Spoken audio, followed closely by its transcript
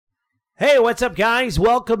Hey, what's up, guys?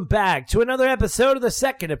 Welcome back to another episode of the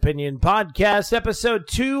Second Opinion Podcast, episode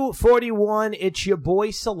 241. It's your boy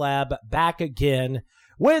Celeb back again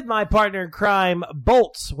with my partner in crime,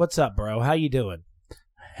 Bolts. What's up, bro? How you doing?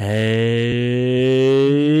 Hey,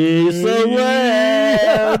 Celeb!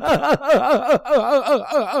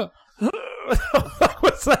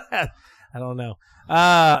 What's that? I don't know.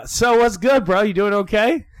 So what's good, bro? You doing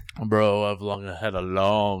okay? Bro, I've had a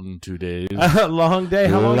long 2 days. A long day?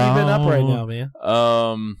 How long have you been up right now, man?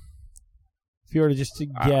 If you were to just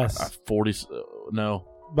guess. 40, no.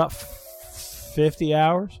 About 50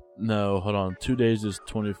 hours? No, hold on. 2 days is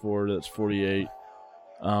 24, that's 48.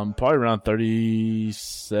 Probably around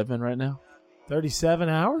 37 right now. 37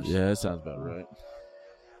 hours? Yeah, that sounds about right.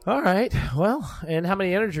 All right. Well, and how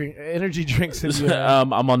many energy drinks have you had?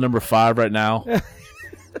 I'm on number 5 right now.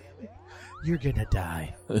 You're gonna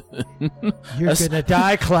die. You're gonna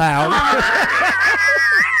die, clown.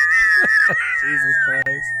 Jesus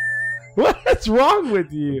Christ. What's wrong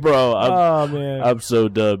with you? Bro, man. I'm so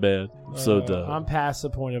done, man. I'm so done. I'm past the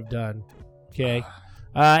point of done. Okay.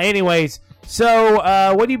 Anyways, so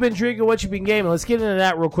what have you been drinking? What you been gaming? Let's get into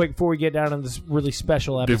that real quick before we get down on this really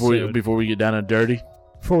special episode. Before we get down and dirty?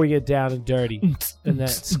 Before we get down and dirty. And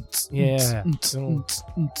that's, yeah.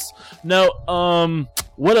 No,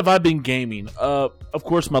 what have I been gaming? Of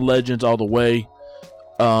course, my Legends all the way.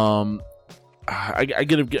 I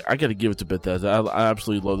gotta give it to Bethesda. I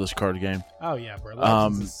absolutely love this card game. Oh yeah, bro.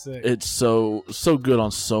 Legends is sick. It's so good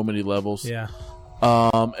on so many levels. Yeah.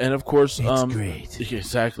 And of course, it's great.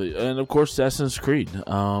 Exactly. And of course, Assassin's Creed.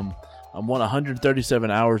 I'm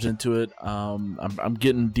 137 hours into it. I'm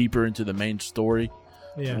getting deeper into the main story.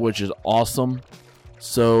 Yeah. Which is awesome.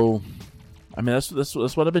 So, I mean, that's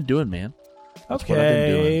what I've been doing, man. That's what I've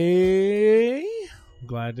been doing. I'm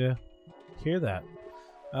glad to hear that.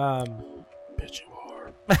 Bitch, you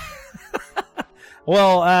are.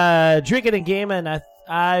 Well, drinking and gaming,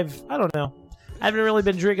 I don't know. I haven't really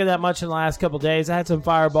been drinking that much in the last couple days. I had some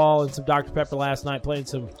Fireball and some Dr. Pepper last night, playing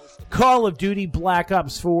some Call of Duty Black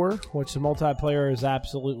Ops 4, which the multiplayer is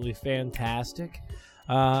absolutely fantastic.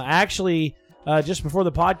 Actually, just before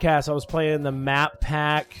the podcast, I was playing the Map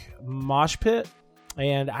Pack Mosh Pit,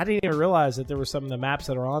 and I didn't even realize that there were some of the maps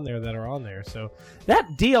that are on there. So that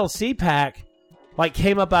DLC pack,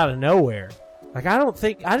 came up out of nowhere. I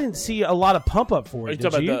didn't see a lot of pump up for it. Are you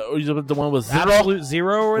talking about the one with Zero? Absolute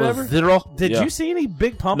Zero or whatever? Zero? Did you see any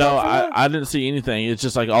big pump no, up for that? I didn't see anything. It's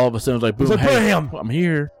just all of a sudden, boom, like, hey, bam! I'm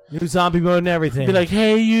here. New zombie mode and everything. Be like,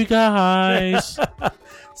 hey, you guys.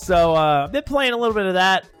 So, I've been playing a little bit of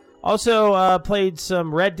that. Also, played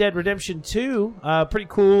some Red Dead Redemption 2. Pretty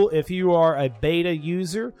cool if you are a beta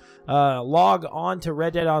user. Log on to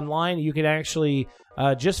Red Dead Online. You can actually,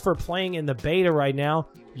 just for playing in the beta right now,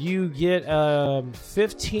 you get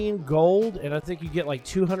 15 gold, and I think you get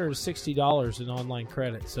 $260 in online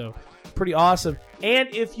credit. So, pretty awesome.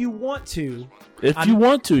 And if you want to...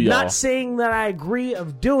 y'all. Not saying that I agree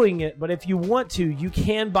of doing it, but if you want to, you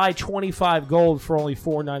can buy 25 gold for only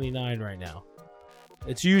 $4.99 right now.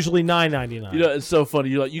 It's usually $9.99. It's so funny.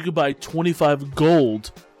 You could buy 25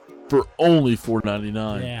 gold for only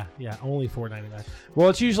 $4.99. Yeah, only $4.99. Well,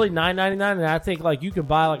 it's usually $9.99, and I think you can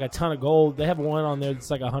buy a ton of gold. They have one on there that's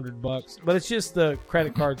 $100, but it's just the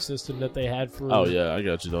credit card system that they had for. Oh yeah, I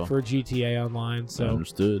got you though. For GTA Online. So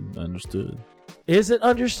understood. Is it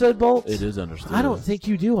understood, Bolts? It is understood. I don't think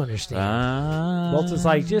you do understand. Bolts is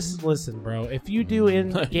just listen, bro. If you do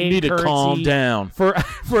in-game you need to calm down for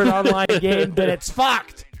an online game, then it's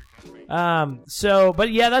fucked. But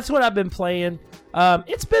yeah, that's what I've been playing.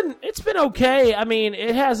 It's been okay. I mean,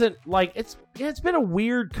 it hasn't it's been a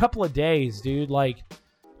weird couple of days, dude.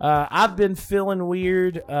 I've been feeling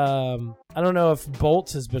weird. I don't know if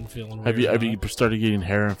Bolts has been feeling weird. Have you started getting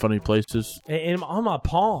hair in funny places? On my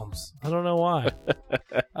palms. I don't know why.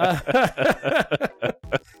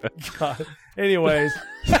 God. Anyways.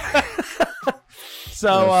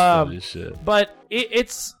 So, but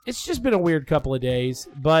it's just been a weird couple of days.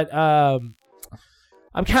 But I'm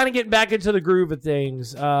kind of getting back into the groove of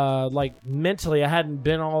things. Mentally, I hadn't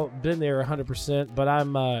been there 100%, but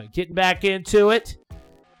I'm getting back into it.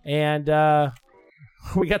 And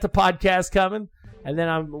we got the podcast coming, and then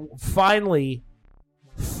I'm finally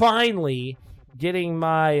getting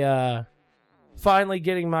my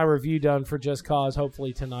review done for Just Cause.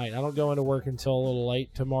 Hopefully tonight. I don't go into work until a little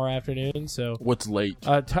late tomorrow afternoon. So what's late?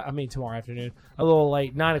 Tomorrow afternoon. A little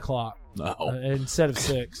late, 9:00. No, instead of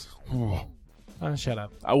 6. Shut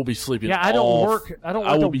up. I will be sleeping. Yeah, I don't work. I don't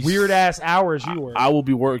work the weird ass hours you work. I will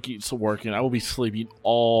be working. I will be sleeping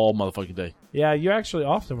all motherfucking day. Yeah, you're actually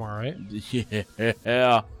off tomorrow, right?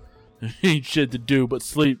 Yeah. Ain't shit to do but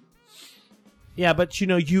sleep. Yeah, but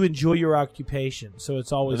you enjoy your occupation, so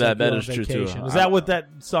it's always That you're on is true, vacation. too. Is that what that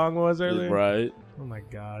song was earlier? Right. Oh my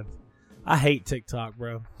god, I hate TikTok,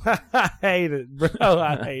 bro. I hate it, bro.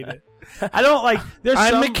 I hate it. I don't like.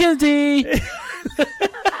 I'm Mackenzie.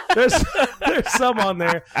 There's some on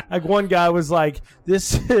there. Like one guy was like,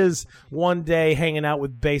 "This is one day hanging out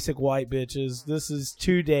with basic white bitches. This is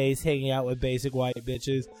 2 days hanging out with basic white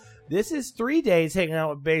bitches. This is 3 days hanging out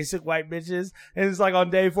with basic white bitches." And it's like on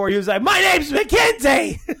day 4, he was like, "My name's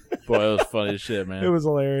Mackenzie." Boy, it was funny as shit, man. It was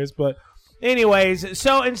hilarious. But anyways,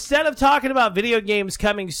 so instead of talking about video games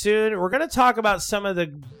coming soon, we're going to talk about some of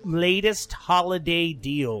the latest holiday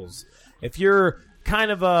deals. If you're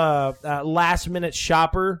kind of a last-minute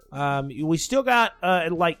shopper, we still got,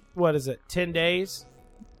 10 days?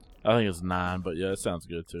 I think it's 9, but yeah, it sounds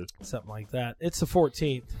good, too. Something like that. It's the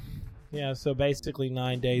 14th. Yeah, so basically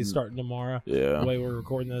 9 days starting tomorrow. Yeah. The way we're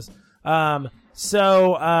recording this.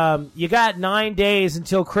 So you got 9 days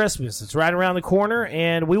until Christmas. It's right around the corner,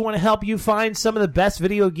 and we want to help you find some of the best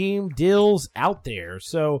video game deals out there.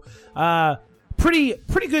 So, pretty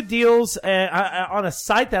good deals on a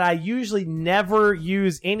site that I usually never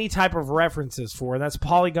use any type of references for, and that's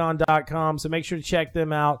Polygon.com. So make sure to check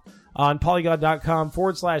them out on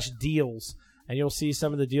Polygon.com/deals, and you'll see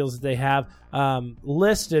some of the deals that they have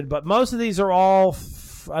listed. But most of these are all,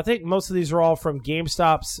 I think most of these are all from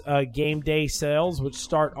GameStop's Game Day sales, which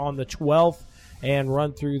start on the 12th and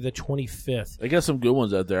run through the 25th. They got some good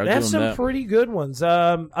ones out there. They have some pretty good ones.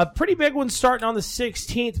 A pretty big one starting on the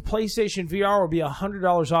 16th. PlayStation VR will be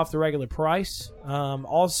 $100 off the regular price.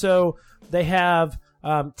 Also, they have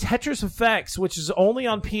Tetris Effects, which is only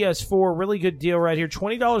on PS4. Really good deal right here.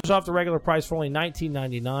 $20 off the regular price for only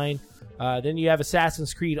 $19.99. Then you have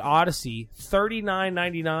Assassin's Creed Odyssey,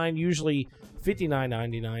 $39.99, usually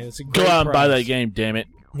 $59.99. It's a great Go out and price. buy that game, damn it.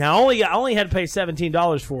 Now, I only had to pay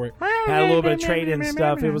 $17 for it. Had a little bit of trade-in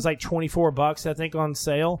stuff. It was like $24, I think, on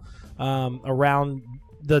sale around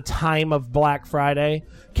the time of Black Friday.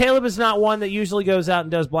 Caleb is not one that usually goes out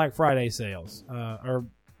and does Black Friday sales or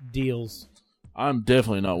deals. I'm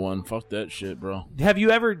definitely not one. Fuck that shit, bro. Have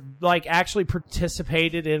you ever actually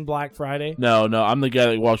participated in Black Friday? No. I'm the guy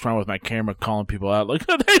that walks around with my camera calling people out. Like,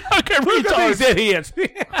 they fucking retards. idiots.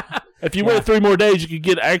 If you wait 3 more days, you could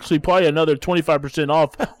get actually probably another 25%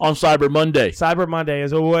 off on Cyber Monday. Cyber Monday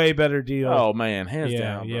is a way better deal. Oh, man. Hands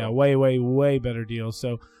down. Yeah, Bro. way better deal.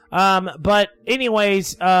 So, but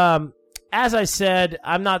anyways, as I said,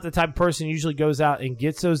 I'm not the type of person who usually goes out and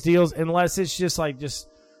gets those deals unless it's just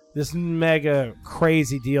this mega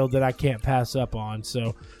crazy deal that I can't pass up on.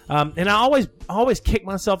 So, and I always kick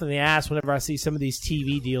myself in the ass whenever I see some of these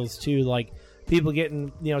TV deals too, like people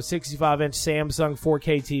getting 65-inch Samsung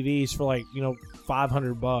 4K TVs for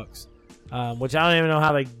 $500, which I don't even know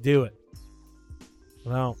how they do it.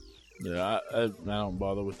 Well, yeah, I don't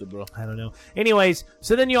bother with it, bro. I don't know. Anyways,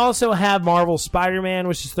 so then you also have Marvel Spider-Man,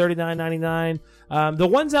 which is $39.99. The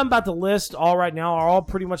ones I'm about to list all right now are all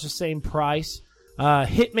pretty much the same price.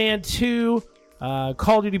 Hitman 2,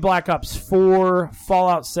 Call of Duty Black Ops 4,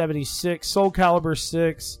 Fallout 76, Soul Calibur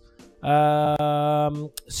 6,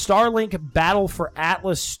 Starlink Battle for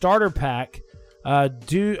Atlas Starter Pack,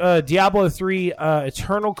 Diablo 3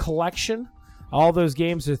 Eternal Collection. All those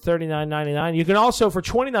games are $39.99. You can also, for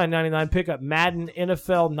 $29.99, pick up Madden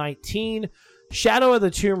NFL 19, Shadow of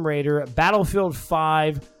the Tomb Raider, Battlefield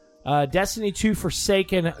 5, Destiny 2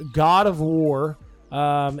 Forsaken, God of War,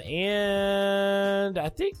 and I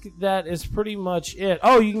think that is pretty much it.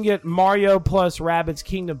 Oh, you can get Mario plus Rabbids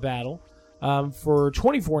Kingdom Battle for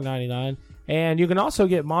 $24.99. And you can also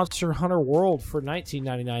get Monster Hunter World for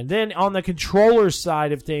 $19.99. Then on the controller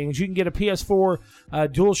side of things, you can get a PS4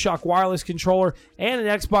 DualShock wireless controller and an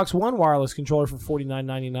Xbox One wireless controller for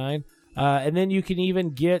 $49.99. And then you can even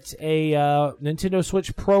get a Nintendo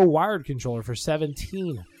Switch Pro wired controller for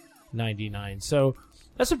 $17.99. So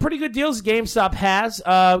that's some pretty good deals GameStop has.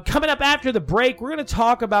 Coming up after the break, we're going to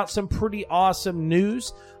talk about some pretty awesome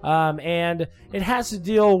news. And it has to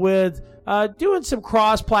deal with doing some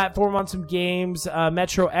cross-platform on some games,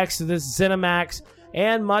 Metro Exodus, ZeniMax,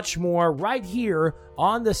 and much more right here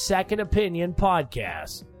on the Second Opinion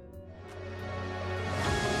Podcast.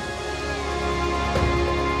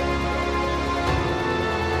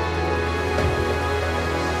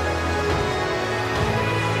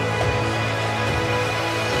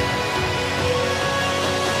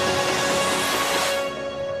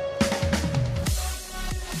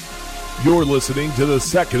 You're listening to the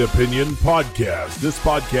Second Opinion Podcast. This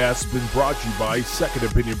podcast has been brought to you by Second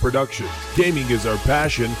Opinion Productions. Gaming is our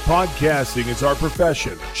passion. Podcasting is our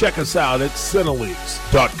profession. Check us out at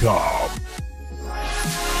Cineleaks.com.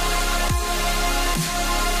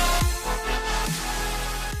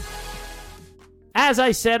 as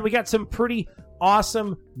I said, we got some pretty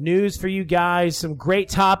awesome news for you guys, some great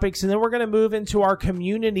topics, and then we're going to move into our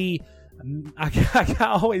community. I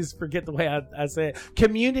always forget the way I say it.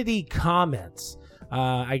 Community comments,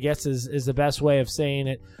 I guess is the best way of saying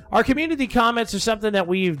it. Our community comments are something that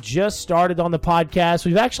we've just started on the podcast.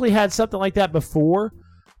 We've actually had something like that before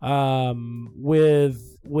when we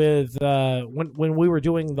were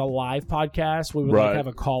doing the live podcast. We would like have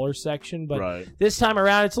a caller section, but this time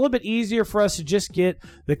around it's a little bit easier for us to just get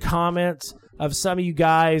the comments of some of you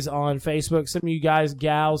guys on Facebook, some of you guys,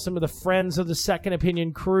 gals, some of the friends of the Second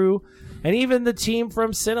Opinion crew, and even the team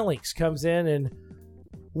from Cinelinx comes in and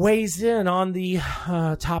weighs in on the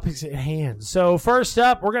topics at hand. So first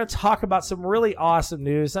up, we're going to talk about some really awesome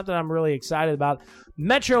news, something I'm really excited about.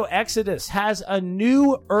 Metro Exodus has a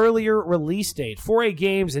new earlier release date. 4A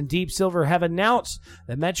Games and Deep Silver have announced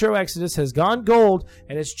that Metro Exodus has gone gold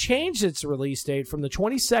and has changed its release date from the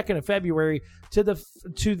 22nd of February to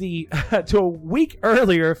a week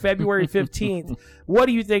earlier, February 15th. What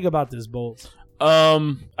do you think about this, Bolts?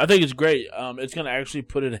 I think it's great. It's going to actually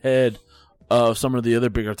put it ahead of some of the other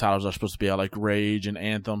bigger titles that are supposed to be out, like Rage and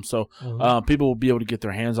Anthem. So people will be able to get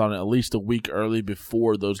their hands on it at least a week early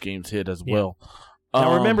before those games hit as well.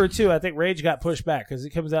 Now remember too, I think Rage got pushed back because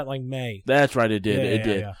it comes out like May. That's right, it did. It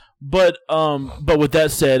did. Yeah. But with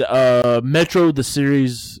that said, Metro the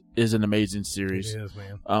series is an amazing series. It is,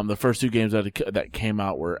 man. The first two games that came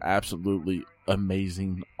out were absolutely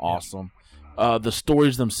amazing, awesome. The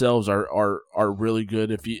stories themselves are really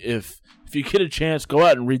good. If you get a chance, go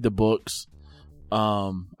out and read the books.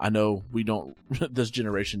 I know we don't. This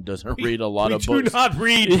generation doesn't read a lot of books. We do not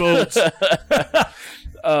read books.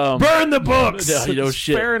 Burn the books.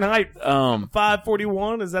 Shit. Fahrenheit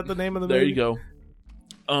 541. Is that the name of the movie? There you go.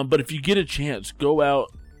 But if you get a chance, go out,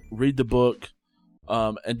 read the book,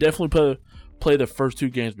 and definitely play the first two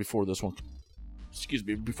games before this one.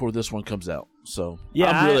 Before this one comes out. So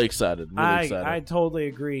I'm really excited. I totally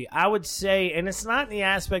agree. I would say, and it's not in the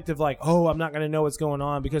aspect of like, oh, I'm not going to know what's going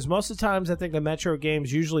on, because most of the times I think the Metro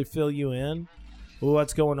games usually fill you in with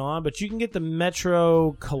what's going on. But you can get the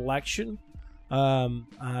Metro collection,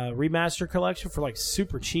 remaster collection for like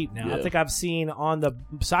super cheap now. Yeah. I think I've seen on the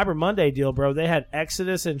Cyber Monday deal, bro, they had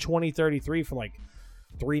Exodus and 2033 for like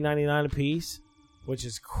 $3.99 a piece, which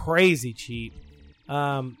is crazy cheap.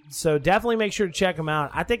 So definitely make sure to check them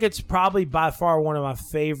out. I think it's probably by far one of my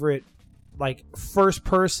favorite, like,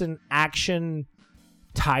 first-person action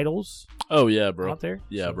titles. Oh yeah, bro. Out there,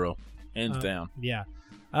 yeah, bro. Hands down. Yeah.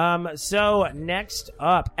 So next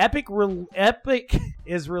up, Epic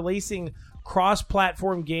is releasing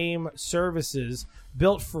cross-platform game services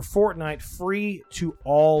built for Fortnite, free to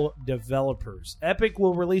all developers. Epic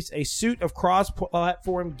will release a suite of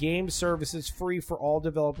cross-platform game services free for all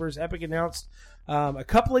developers. Epic announced a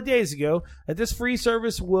couple of days ago that this free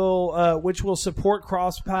service which will support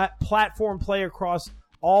cross-platform play across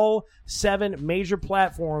all 7 major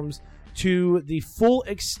platforms to the full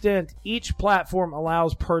extent each platform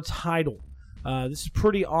allows per title. This is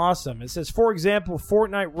pretty awesome. It says, for example,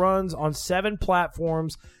 Fortnite runs on 7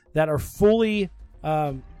 platforms that are fully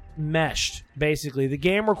meshed, basically. The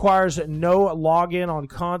game requires no login on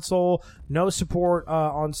console, no support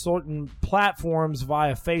on certain platforms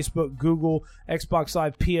via Facebook, Google, Xbox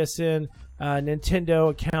Live, PSN, Nintendo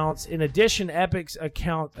accounts. In addition, Epic's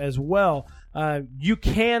account as well. You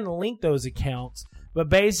can link those accounts, but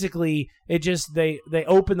basically it just they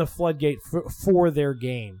open the floodgate for their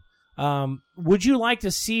game. Would you like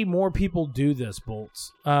to see more people do this,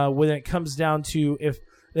 Bolts? When it comes down to if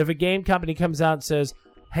a game company comes out and says,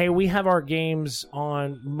 hey, we have our games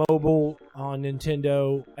on mobile, on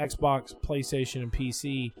Nintendo, Xbox, PlayStation, and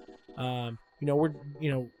PC.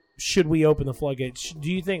 Should we open the floodgates? Do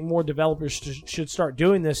you think more developers should start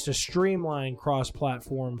doing this to streamline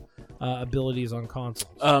cross-platform abilities on consoles?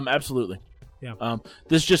 Absolutely. Yeah.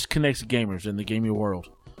 This just connects gamers in the gaming world.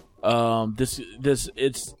 It's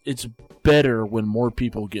better when more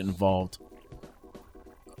people get involved,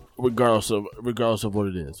 regardless of what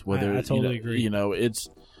it is. Whether I totally agree.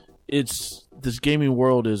 It's this gaming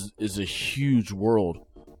world is a huge world,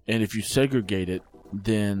 and if you segregate it,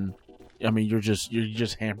 then you're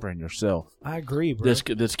just hampering yourself. I agree, bro.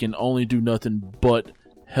 This can only do nothing but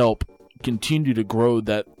help continue to grow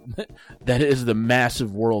that is the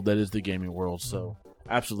massive world that is the gaming world. So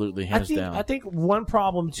absolutely, hands down. I think one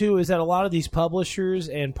problem too is that a lot of these publishers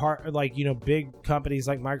and big companies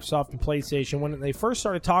like Microsoft and PlayStation, when they first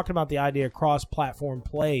started talking about the idea of cross-platform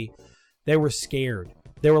play, they were scared.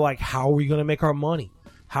 They were like, how are we going to make our money?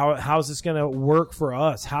 How's this going to work for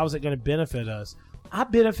us? How is it going to benefit us? I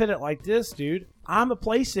benefit it like this, dude. I'm a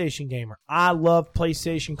PlayStation gamer. I love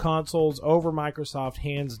PlayStation consoles over Microsoft,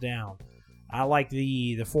 hands down. I like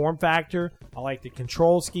the form factor. I like the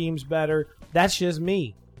control schemes better. That's just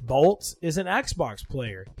me. Bolts is an Xbox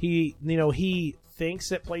player. He thinks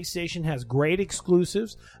that PlayStation has great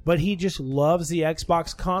exclusives, but he just loves the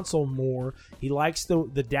Xbox console more. He likes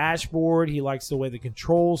the dashboard. He likes the way the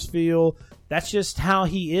controls feel. That's just how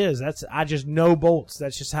he is. I just know Bolts.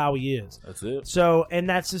 That's just how he is. That's it. So, and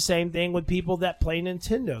that's the same thing with people that play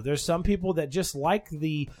Nintendo. There's some people that just like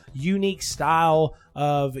the unique style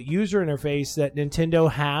of user interface that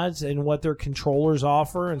Nintendo has and what their controllers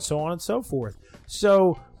offer and so on and so forth.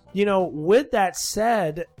 So, with that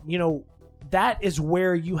said, that is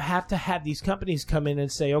where you have to have these companies come in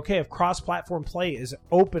and say, okay, if cross-platform play is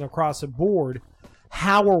open across the board,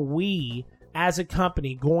 how are we as a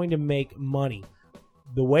company going to make money?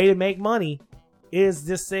 The way to make money is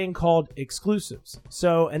this thing called exclusives.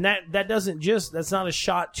 So, and that's not a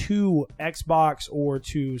shot to Xbox or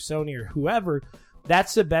to Sony or whoever.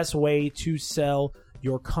 That's the best way to sell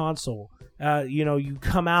your console. You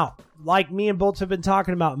come out, like me and Bolts have been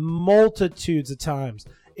talking about multitudes of times.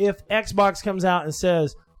 If Xbox comes out and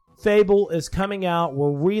says, Fable is coming out, we're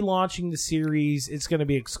relaunching the series, it's going to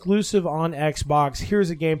be exclusive on Xbox, here's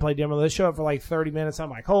a gameplay demo, they show up for like 30 minutes, I'm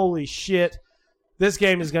like, holy shit, this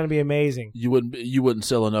game is going to be amazing. You wouldn't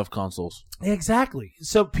sell enough consoles. Exactly.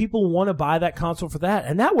 So people want to buy that console for that,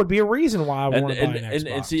 and that would be a reason why I want to buy an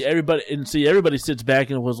Xbox. And see everybody sits back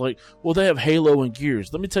and was like, well, they have Halo and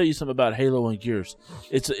Gears. Let me tell you something about Halo and Gears.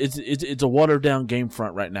 It's a watered down game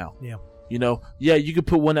front right now. Yeah. You could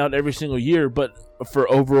put one out every single year, but for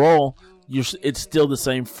overall, it's still the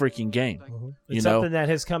same freaking game. Mm-hmm. It's something that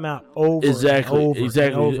has come out over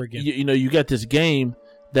and over again. You got this game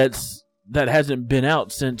that hasn't been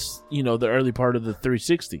out since the early part of the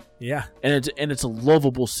 360. Yeah, and it's a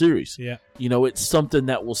lovable series. Yeah, it's something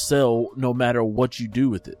that will sell no matter what you do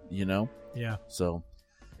with it. Yeah. So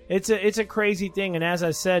it's a crazy thing, and as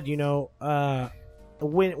I said,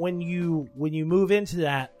 when you move into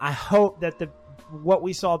that, I hope that what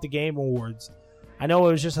we saw at the Game Awards, I know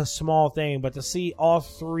it was just a small thing, but to see all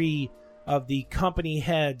three of the company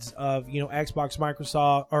heads of Xbox,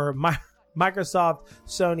 Microsoft,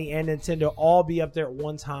 Sony, and Nintendo all be up there at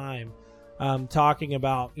one time, talking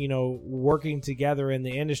about working together in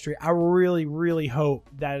the industry. I really, really hope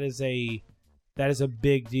that is a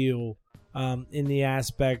big deal in the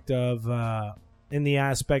aspect of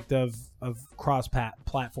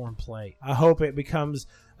cross-platform play. I hope it becomes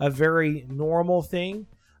a very normal thing.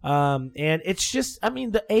 And it's just,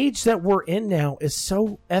 the age that we're in now is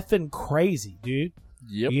so effing crazy, dude.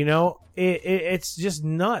 Yep. It's just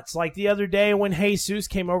nuts. Like the other day when Jesus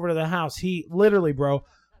came over to the house, he literally, bro,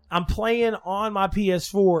 I'm playing on my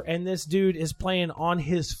PS4 and this dude is playing on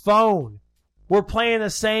his phone. We're playing the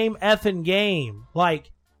same effing game.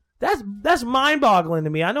 Like, that's mind-boggling to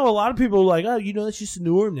me. I know a lot of people are like, oh, that's just a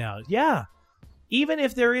norm now. Yeah. Even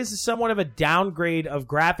if there is somewhat of a downgrade of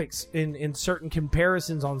graphics in certain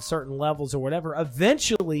comparisons on certain levels or whatever,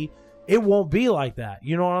 eventually it won't be like that.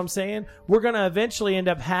 You know what I'm saying? We're going to eventually end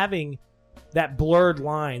up having that blurred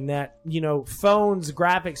line that, phones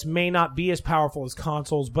graphics may not be as powerful as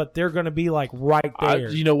consoles, but they're going to be like right there.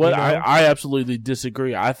 I absolutely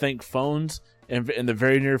disagree. I think phones in the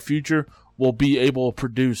very near future will be able to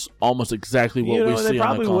produce almost exactly what we see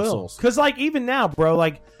on the consoles. Because, even now, bro,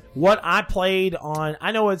 what I played on,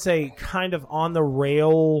 I know it's a kind of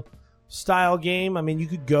on-the-rail style game. I mean, you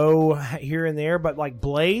could go here and there, but,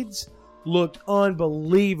 Blades looked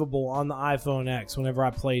unbelievable on the iPhone X whenever I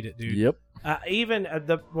played it, dude. Yep. Even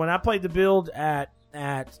when I played the build at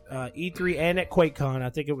E3 and at QuakeCon, I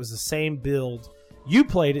think it was the same build. You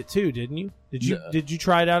played it too, didn't you? Did you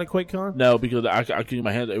try it out at QuakeCon? No, because I couldn't get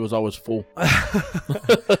my hands. It was always full.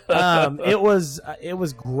 It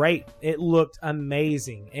was great. It looked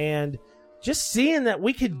amazing, and just seeing that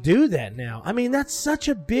we could do that now. That's such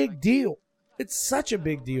a big deal. It's such a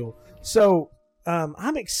big deal. So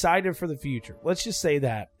I'm excited for the future. Let's just say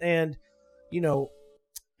that. And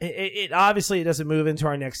it obviously it doesn't move into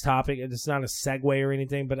our next topic. It's not a segue or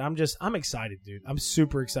anything, but I'm excited, dude. I'm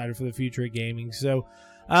super excited for the future of gaming. So,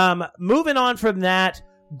 moving on from that,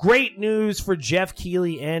 great news for Jeff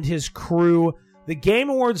Keighley and his crew. The Game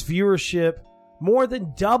Awards viewership more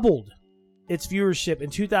than doubled its viewership in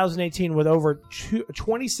 2018 with over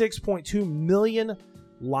 26.2 million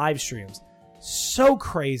live streams. So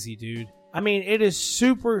crazy, dude. It is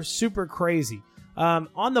super, super crazy.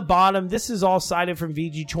 On the bottom, this is all cited from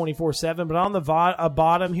VG247, but on the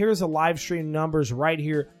bottom, here's the live stream numbers right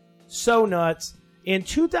here. So nuts. In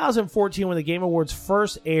 2014, when the Game Awards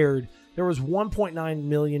first aired, there was 1.9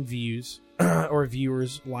 million views or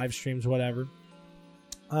viewers, live streams, whatever.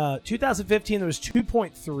 2015, there was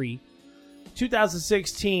 2.3.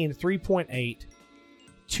 2016, 3.8.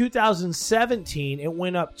 2017, it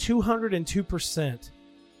went up 202%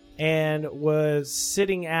 and was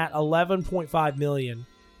sitting at 11.5 million.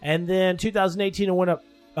 And then 2018, it went up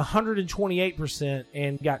 128%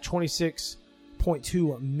 and got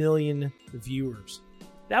 26.2 million viewers.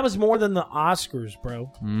 That was more than the Oscars, bro.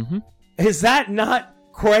 Mm-hmm. Is that not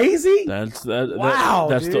crazy? Wow,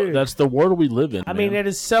 dude. That's the world we live in. I mean, it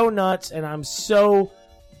is so nuts, and I'm so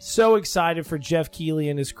excited for Jeff Keighley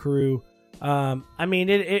and his crew. I mean,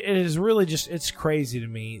 it is really just, it's crazy to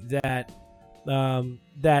me that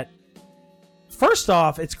first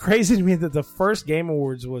off, it's crazy to me that the first Game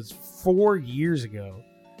Awards was 4 years ago,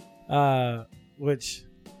 which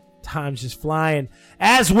time's just flying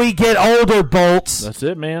as we get older, Bolts. That's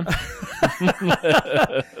it, man.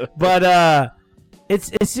 But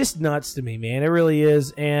it's just nuts to me, man. It really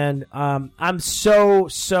is, and I'm so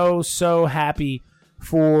happy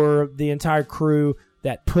for the entire crew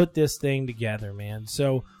that put this thing together, man.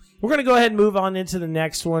 So we're going to go ahead and move on into the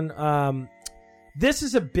next one. This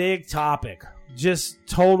is a big topic, just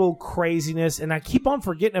total craziness, and I keep on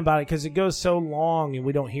forgetting about it because it goes so long and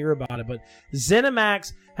we don't hear about it. But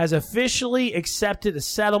ZeniMax has officially accepted a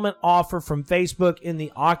settlement offer from Facebook in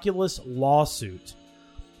the Oculus lawsuit.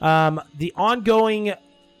 The ongoing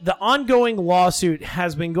lawsuit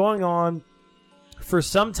has been going on for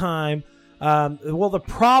some time. The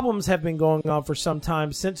problems have been going on for some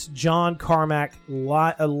time since John Carmack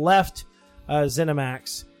left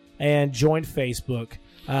ZeniMax and joined Facebook.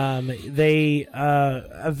 They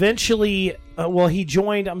eventually, he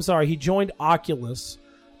joined Oculus.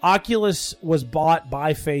 Oculus was bought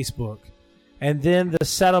by Facebook, and then the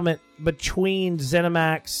settlement between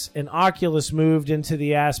ZeniMax and Oculus moved into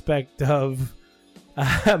the aspect of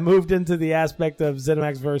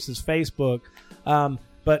ZeniMax versus Facebook.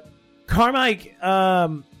 But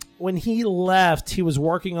Carmack, when he left, he was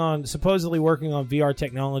supposedly working on VR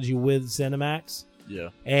technology with ZeniMax. Yeah.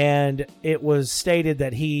 And it was stated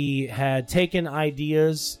that he had taken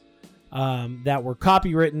ideas that were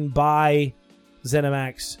copywritten by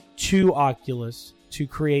ZeniMax to Oculus to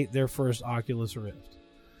create their first Oculus Rift.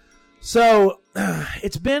 So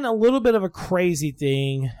it's been a little bit of a crazy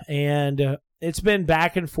thing, and it's been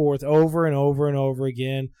back and forth over and over and over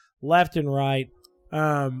again, left and right.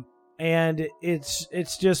 And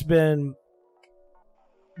it's just been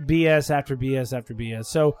BS after BS after BS.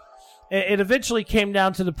 So it eventually came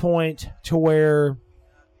down to the point to where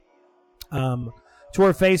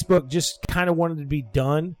Facebook just kind of wanted to be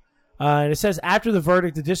done. And it says after the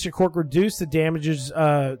verdict, the district court reduced the damages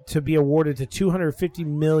to be awarded to $250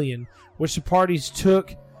 million, which the parties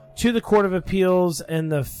took to the Court of Appeals in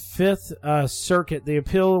the Fifth Circuit. The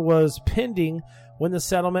appeal was pending when the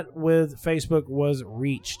settlement with Facebook was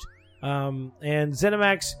reached. And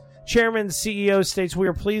ZeniMax Chairman and CEO states, "We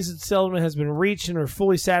are pleased that the settlement has been reached and are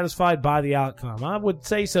fully satisfied by the outcome." I would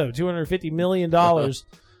say so. $250 million.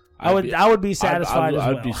 I would be satisfied as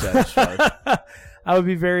well. I'd be satisfied. I would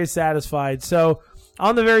be very satisfied. So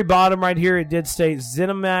on the very bottom right here, it did state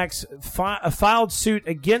ZeniMax filed suit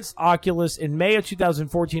against Oculus in May of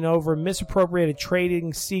 2014 over misappropriated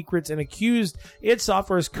trading secrets and accused id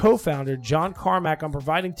Software's co-founder, John Carmack, on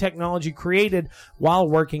providing technology created while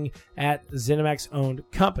working at ZeniMax-owned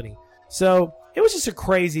company. So it was just a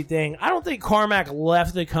crazy thing. I don't think Carmack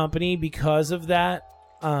left the company because of that.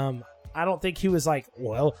 I don't think he was like,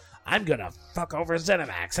 well, I'm going to fuck over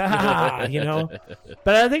ZeniMax, you know.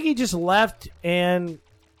 But I think he just left, and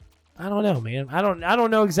I don't know, man. I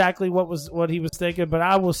don't know exactly what he was thinking, but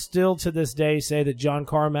I will still to this day say that John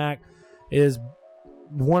Carmack is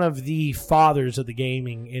one of the fathers of the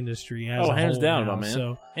gaming industry as a hands whole down, now. my man.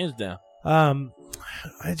 So, hands down.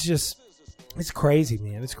 It's crazy,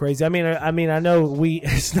 man. It's crazy. I mean, I know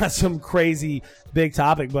it's not some crazy big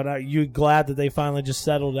topic, but are you glad that they finally just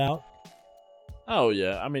settled out? Oh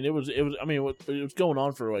yeah, I mean it was going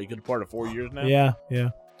on for like a good part of 4 years now. Yeah.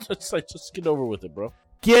 It's like, just get over with it, bro.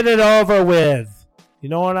 Get it over with. You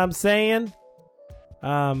know what I'm saying?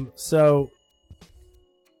 So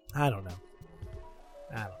I don't know.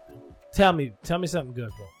 Tell me something good,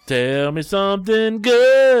 bro. Tell me something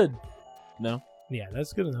good. No. Yeah,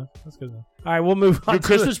 that's good enough. All right, we'll move on. Your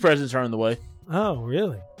Christmas presents are on the way. Oh,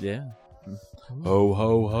 really? Yeah. Ho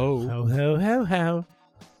ho ho. Ho ho ho ho.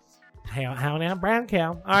 How now, brown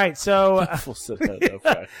cow. All right, so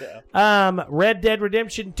Red Dead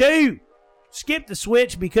Redemption 2 skipped the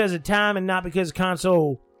Switch because of time and not because the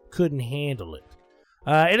console couldn't handle it.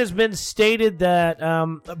 It has been stated that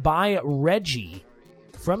by Reggie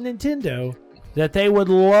from Nintendo that they would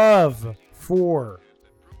love for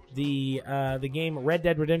the game Red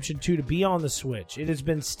Dead Redemption 2 to be on the Switch. It has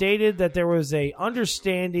been stated that there was a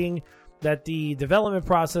understanding that the development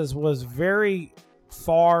process was very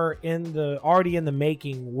far already in the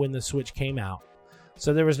making when the Switch came out.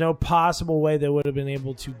 So there was no possible way they would have been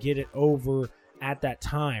able to get it over at that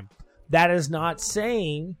time. That is not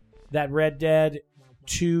saying that Red Dead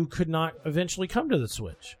 2 could not eventually come to the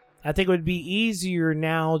Switch. I think it would be easier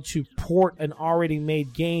now to port an already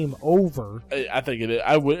made game over. I think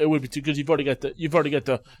it would be too, because you've already got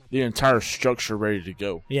the entire structure ready to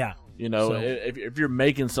go. Yeah. You know, So- if you're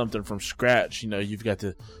making something from scratch, you know, you've got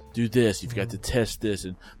to do this, you've got to test this,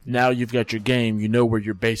 and now you've got your game, you know where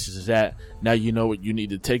your basis is at. Now you know what you need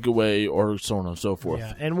to take away, or so on and so forth.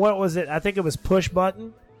 Yeah. And what was it? I think it was Push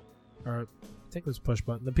Button. Or I think it was Push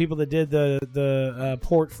Button. The people that did the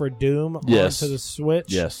port for Doom Yes. onto the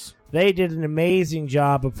Switch. Yes. They did an amazing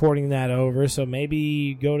job of porting that over, so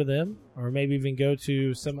maybe go to them, or maybe even go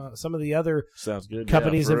to some of the other Sounds good.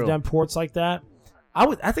 companies yeah, that have done ports like that.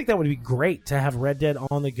 I think that would be great to have Red Dead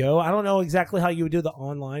on the go. I don't know exactly how you would do the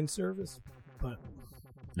online service, but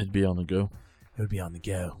It'd be on the go. it would be on the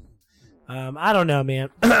go. I don't know, man.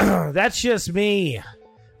 That's just me.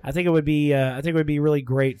 I think it would be really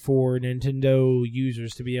great for Nintendo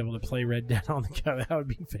users to be able to play Red Dead on the go. That would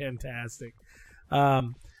be fantastic.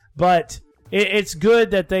 But it's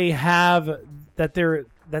good that they have that they're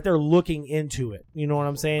looking into it. You know what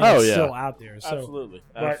I'm saying? Oh, It's yeah. still out there. So, Absolutely.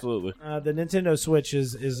 but, Absolutely. the Nintendo Switch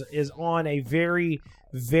is on a very,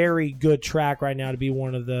 very good track right now to be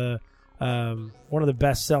one of the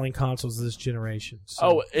best selling consoles of this generation.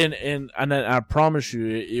 So, Oh, and I promise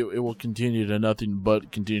you, it will continue to nothing but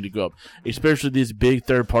continue to go up. Especially these big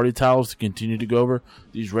third-party titles to continue to go over.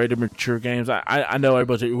 These rated mature games. I know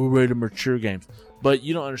everybody say, we're rated mature games. But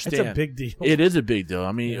you don't understand. it's a big deal. It is a big deal.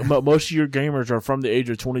 I mean, most of your gamers are from the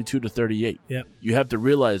age of 22 to 38. Yep. You have to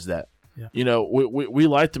realize that. Yeah. You know, we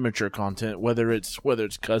like the mature content, whether it's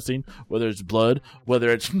cussing, whether it's blood,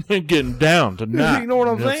 whether it's getting down to not. You know what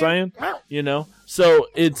I'm saying? You know, so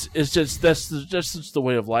it's just that's just the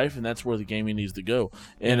way of life, and that's where the gaming needs to go.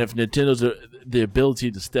 And if Nintendo's the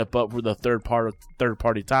ability to step up for the third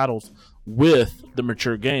party titles with the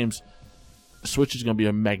mature games, Switch is going to be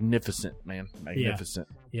a magnificent.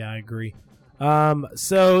 Yeah, I agree.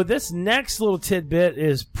 So this next little tidbit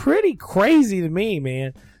is pretty crazy to me,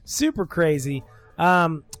 man. Super crazy.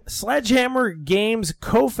 Sledgehammer Games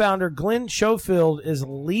co-founder Glenn Schofield is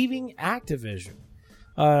leaving Activision.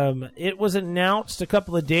 It was announced a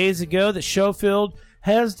couple of days ago that Schofield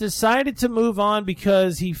has decided to move on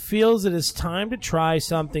because he feels it is time to try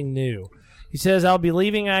something new. He says, I'll be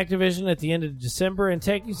leaving Activision at the end of December and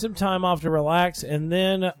taking some time off to relax and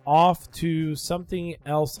then off to something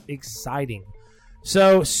else exciting.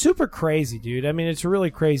 So, super crazy, dude. I mean, it's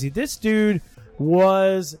really crazy. This dude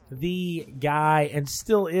was the guy and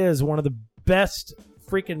still is one of the best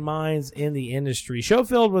freaking minds in the industry.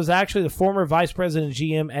 Schofield was actually the former vice president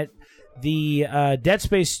GM at the Dead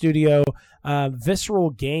Space studio, Visceral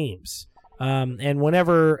Games. And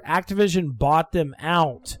whenever Activision bought them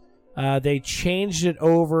out, they changed it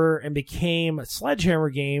over and became Sledgehammer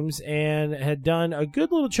Games and had done a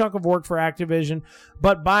good little chunk of work for Activision.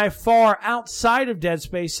 But by far, outside of Dead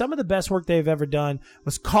Space, some of the best work they've ever done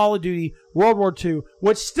was Call of Duty World War II,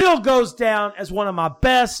 which still goes down as one of my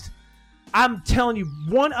best. I'm telling you,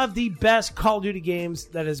 one of the best Call of Duty games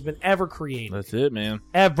that has been ever created. That's it, man.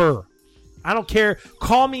 Ever. I don't care.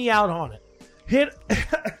 Call me out on it. Hit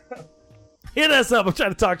us up. I'm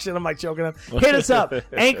trying to talk shit. I'm like choking up. Hit us up.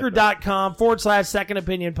 Anchor.com/Second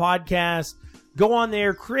Opinion Podcast. Go on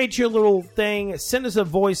there. Create your little thing. Send us a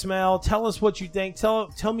voicemail. Tell us what you think. Tell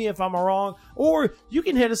me if I'm wrong. Or you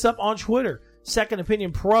can hit us up on Twitter. Second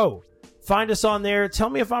Opinion Pro. Find us on there. Tell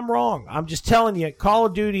me if I'm wrong. I'm just telling you, Call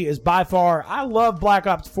of Duty is by far, I love Black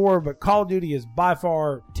Ops 4, but Call of Duty is by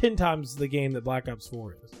far 10 times the game that Black Ops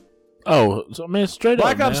 4 is. Oh, so man, straight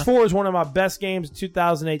Black up, Ops man. 4 is one of my best games of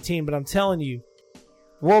 2018, but I'm telling you,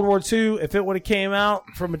 World War II, if it would have came out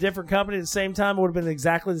from a different company at the same time, it would have been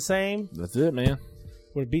exactly the same. That's it, man.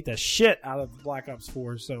 Would have beat the shit out of Black Ops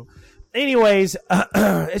 4. So, anyways,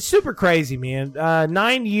 it's super crazy, man.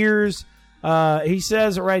 9 years, he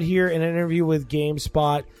says right here in an interview with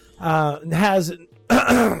GameSpot,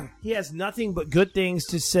 he has nothing but good things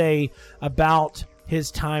to say about his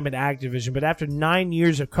time at Activision. But after 9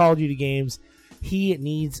 years of Call of Duty games, he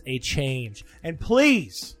needs a change. And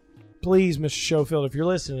please, Mr. Schofield, if you're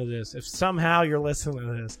listening to this, if somehow you're listening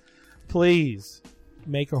to this, please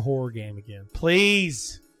make a horror game again.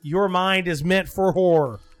 Please. Your mind is meant for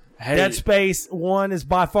horror. Hey, Dead Space 1 is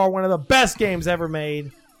by far one of the best games ever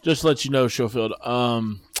made. just to let you know, Schofield,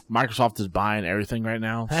 Microsoft is buying everything right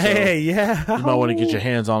now. So Hey, yeah. you might want to get your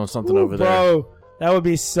hands on something over there. Bro, that would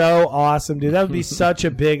be so awesome, dude. That would be such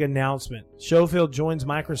a big announcement. Schofield joins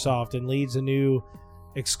Microsoft and leads a new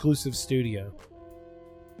exclusive studio.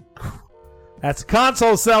 That's a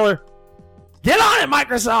console seller. Get on it,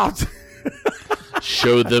 Microsoft.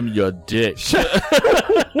 Show them your dick.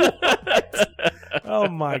 Oh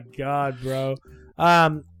my god, bro.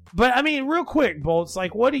 But I mean, real quick, Bolts.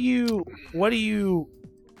 Like, what do you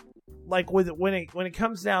like with when it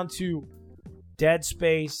comes down to Dead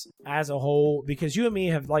Space as a whole? Because you and me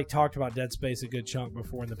have like talked about Dead Space a good chunk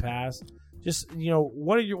before in the past. Just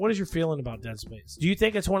what is your feeling about Dead Space? Do you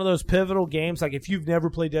think it's one of those pivotal games? Like, if you've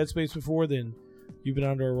never played Dead Space before, then you've been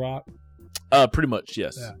under a rock. Pretty much,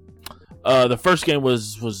 yes. Yeah. The first game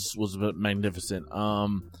was magnificent.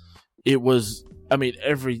 It was. I mean,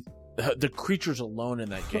 the creatures alone in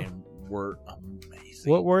that game were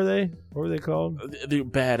amazing. What were they? What were they called? The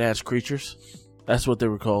badass creatures. That's what they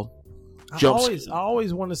were called. I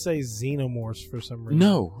always want to say xenomorphs for some reason.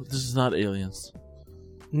 No, this is not aliens.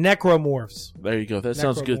 Necromorphs. There you go. That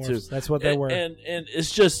sounds good too. That's what they were. And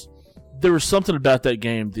it's just there was something about that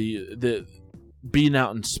game. The being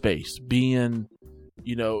out in space, being,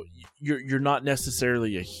 you're not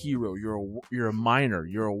necessarily a hero. You're a miner.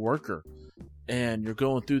 You're a worker, and you're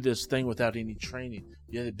going through this thing without any training.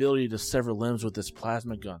 You have the ability to sever limbs with this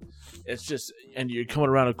plasma gun. It's just, and you're coming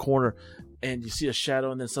around a corner, and you see a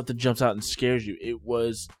shadow, and then something jumps out and scares you. It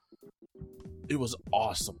was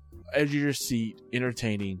awesome. Edge of your seat,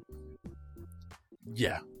 entertaining.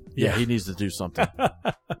 Yeah, he needs to do something.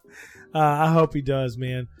 I hope he does,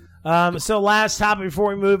 man. So last topic before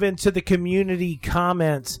we move into the community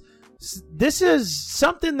comments. This is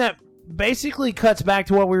something that basically cuts back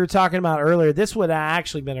to what we were talking about earlier. This would have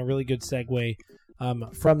actually been a really good segue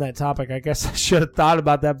from that topic. I guess I should have thought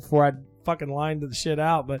about that before I fucking lined the shit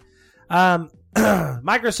out. But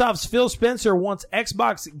Microsoft's Phil Spencer wants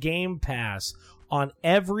Xbox Game Pass on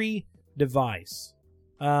every device.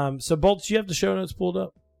 So, Bolts, you have the show notes pulled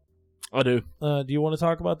up? I do. Do you want to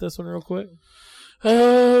talk about this one real quick?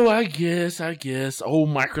 Oh, I guess. Oh,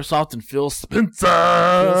 Microsoft and Phil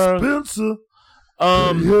Spencer.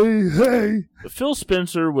 Hey. Phil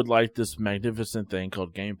Spencer would like this magnificent thing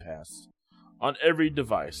called Game Pass on every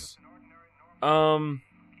device.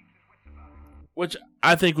 Which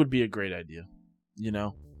I think would be a great idea.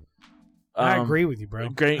 I agree with you, bro.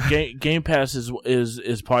 Game Pass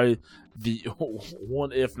is probably the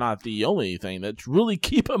one, if not the only thing that's really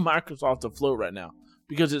keeping Microsoft afloat right now,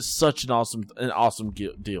 because it's such an awesome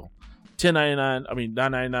deal. $10.99, I mean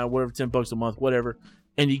 $9.99, whatever, $10 a month, whatever,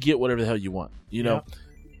 and you get whatever the hell you want.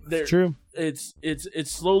 It's true. It's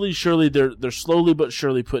slowly, surely they're slowly but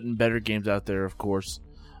surely putting better games out there, of course,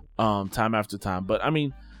 time after time. But I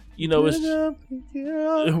mean, it's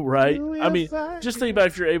right. I mean, just think about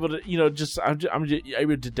if you're able to, I'm just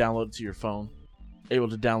able to download it to your phone, able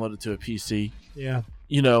to download it to a PC. Yeah.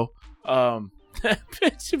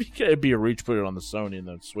 It'd be a reach, put it on the Sony and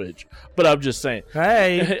the Switch. But I'm just saying.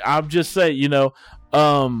 Hey, I'm just saying.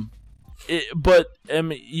 But I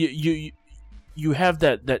mean, you have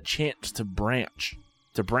that chance to branch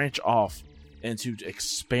off and to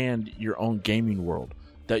expand your own gaming world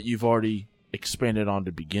that you've already expanded on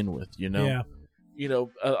to begin with. Yeah.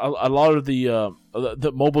 A lot of the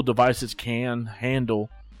mobile devices can handle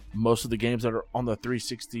most of the games that are on the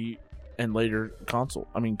 360 and later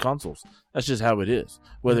consoles. That's just how it is.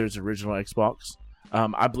 Whether it's original Xbox,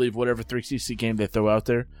 I believe whatever 360 game they throw out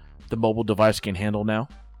there, the mobile device can handle now.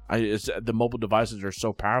 The mobile devices are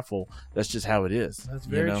so powerful. That's just how it is. That's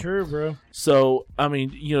very true, bro. So I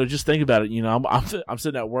mean, just think about it. I'm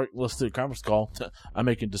sitting at work listening to a conference call. I'm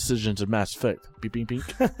making decisions in Mass Effect. Beep beep beep.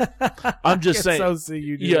 I'm just saying. So see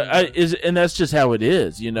you. And that's just how it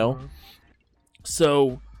is. Mm-hmm.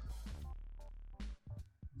 So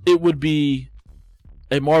it would be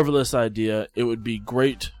a marvelous idea. It would be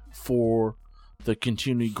great for the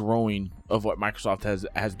continued growing of what Microsoft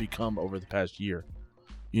has become over the past year.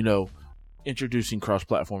 Introducing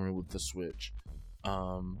cross-platforming with the Switch,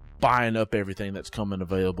 buying up everything that's coming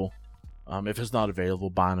available. If it's not available,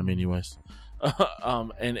 buying them anyways,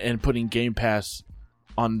 and putting Game Pass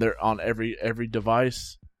on every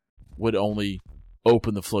device would only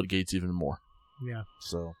open the floodgates even more. Yeah.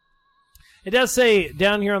 So it does say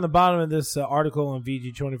down here on the bottom of this article on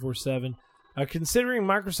VG247, Considering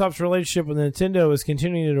Microsoft's relationship with Nintendo is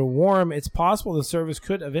continuing to warm, it's possible the service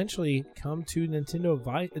could eventually come to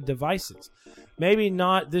Nintendo devices. Maybe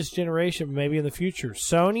not this generation, but maybe in the future.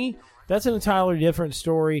 Sony, that's an entirely different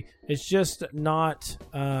story. It's just not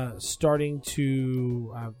starting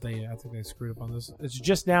to... I think they screwed up on this. It's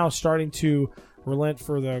just now starting to relent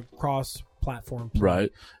for the cross-platform play.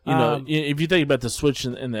 Right. You know, if you think about the Switch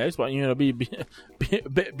and the Xbox, you know, be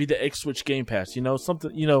the X-Switch Game Pass. You know,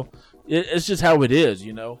 something. You know, it's just how it is.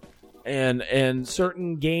 You know, and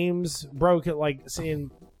certain games broke it, like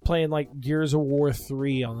playing like Gears of War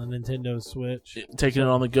 3 on the Nintendo Switch, taking it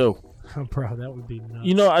on the go. Bro, that would be nuts.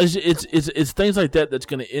 You know, it's things like that that's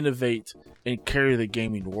going to innovate and carry the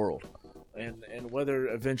gaming world. And whether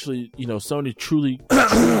eventually, you know, Sony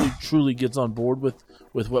truly gets on board with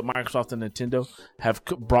what Microsoft and Nintendo have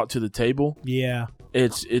brought to the table,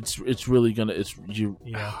 it's really gonna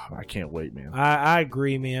I can't wait, man. I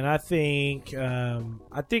agree, man. I think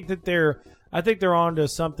that they're onto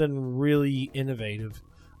something really innovative,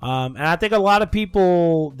 and I think a lot of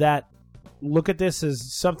people that look at this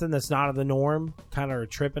as something that's not of the norm kind of are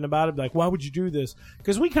tripping about it. Like, why would you do this?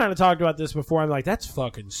 Because we kind of talked about this before. I'm like, that's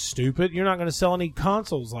fucking stupid. You're not going to sell any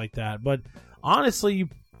consoles like that. But honestly,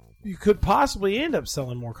 you could possibly end up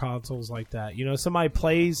selling more consoles like that. You know, somebody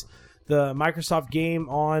plays the Microsoft game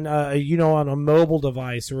on on a mobile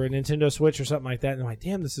device or a Nintendo Switch or something like that, and they're like,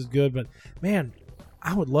 damn, this is good. But man,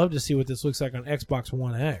 I would love to see what this looks like on Xbox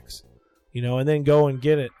One X. You know, and then go and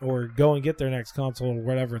get it, or go and get their next console or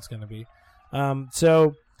whatever it's going to be.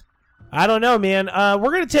 So, I don't know, man.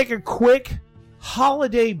 We're going to take a quick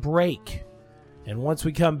holiday break. And once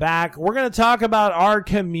we come back, we're going to talk about our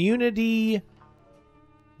community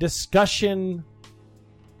discussion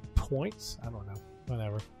points. I don't know.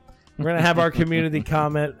 Whatever. We're going to have our community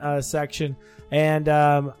comment section. And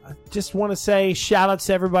I just want to say shout-outs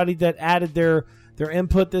to everybody that added their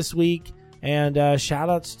input this week. And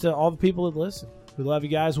shout-outs to all the people that listen. We love you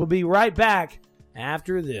guys. We'll be right back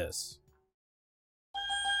after this.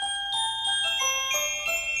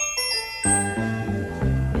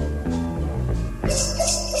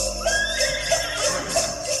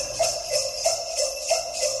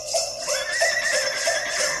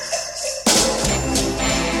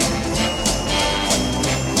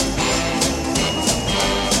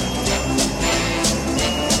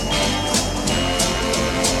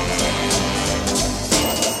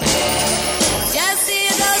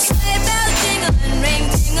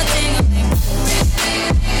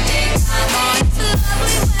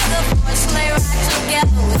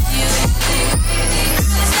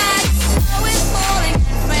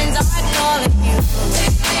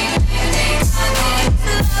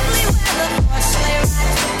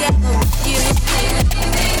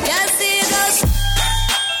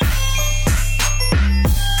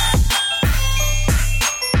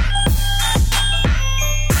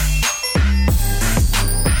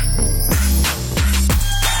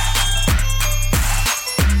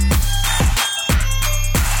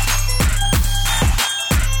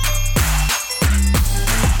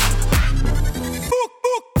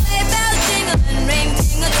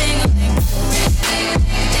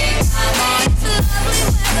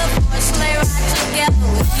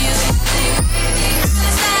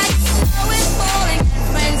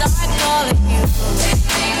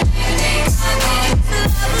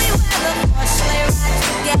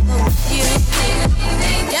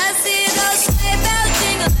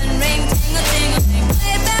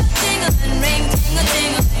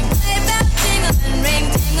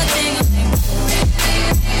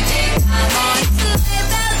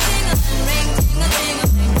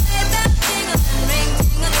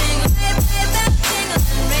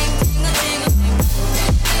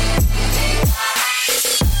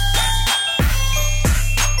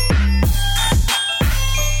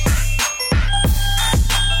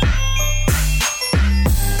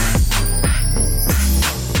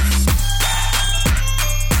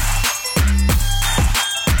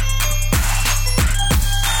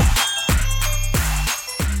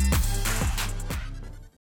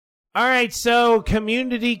 All right, so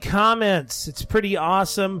community comments. It's pretty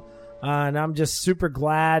awesome, and I'm just super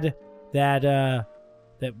glad that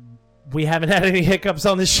that we haven't had any hiccups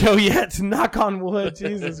on the show yet. Knock on wood,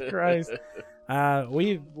 Jesus Christ.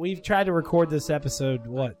 We've tried to record this episode,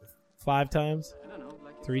 5 times?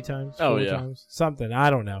 3 times? 4 times? Something. I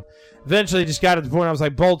don't know. Eventually just got to the point I was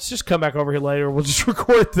like, Bolts, just come back over here later. We'll just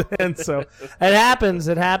record then. So it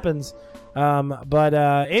happens. But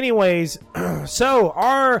anyways, so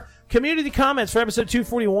our community comments for episode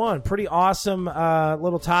 241. Pretty awesome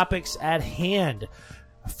little topics at hand.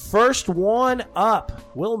 First one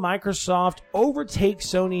up. Will Microsoft overtake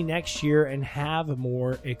Sony next year and have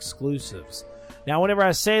more exclusives? Now, whenever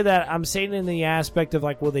I say that, I'm saying in the aspect of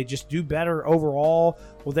like, will they just do better overall?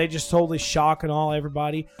 Will they just totally shock and awe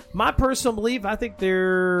everybody? My personal belief, I think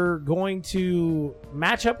they're going to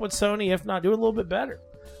match up with Sony, if not do a little bit better.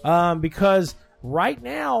 Because right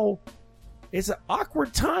now, it's an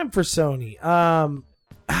awkward time for Sony.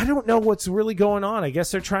 I don't know what's really going on. I guess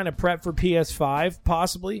they're trying to prep for PS5,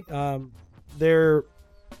 possibly.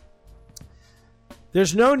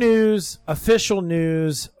 There's no news, official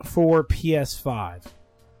news for PS5.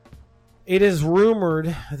 It is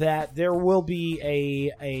rumored that there will be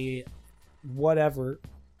a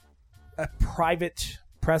private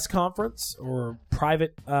press conference or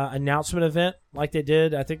private announcement event like they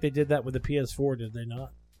did. I think they did that with the PS4, did they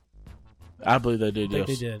not? I believe they did. I think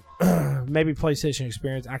they did. Maybe PlayStation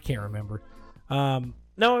Experience. I can't remember. No,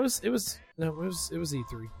 it was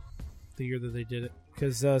E3, the year that they did it,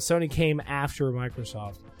 because Sony came after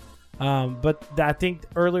Microsoft. But I think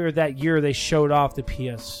earlier that year they showed off the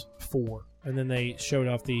PS4, and then they showed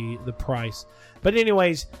off the price. But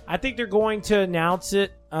anyways, I think they're going to announce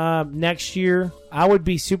it next year. I would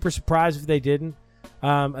be super surprised if they didn't.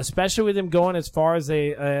 Especially with them going as far as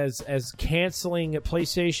as canceling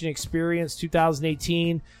PlayStation Experience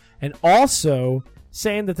 2018, and also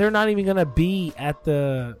saying that they're not even going to be at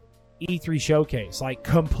the E3 showcase, like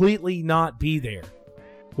completely not be there,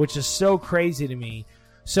 which is so crazy to me.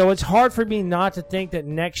 So it's hard for me not to think that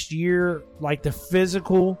next year, like the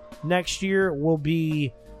physical next year, will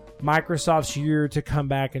be Microsoft's year to come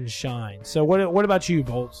back and shine. So what about you,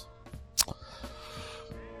 Bolts?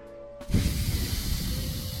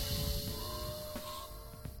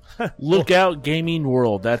 Look out, gaming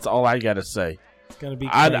world. That's all I gotta say. It's gonna be.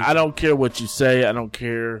 I don't care what you say. I don't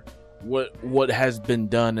care what has been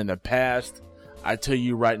done in the past. I tell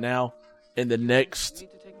you right now, in the next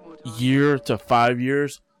year to 5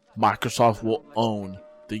 years, Microsoft will own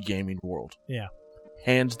the gaming world. Yeah,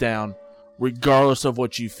 hands down. Regardless of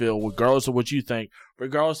what you feel, regardless of what you think,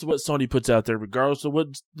 regardless of what Sony puts out there, regardless of what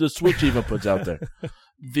the Switch even puts out there.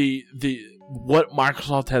 What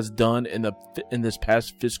Microsoft has done in this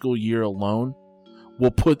past fiscal year alone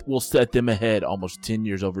will set them ahead almost 10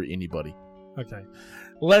 years over anybody. Okay.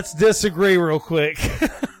 Let's disagree real quick.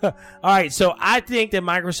 All right, so I think that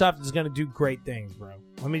Microsoft is going to do great things, bro.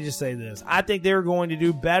 Let me just say this. I think they're going to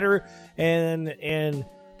do better in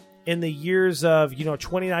the years of,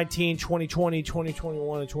 2019, 2020,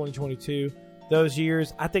 2021, and 2022. Those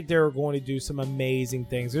years, I think they're going to do some amazing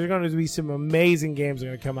things. There's going to be some amazing games that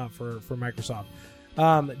are going to come out for Microsoft.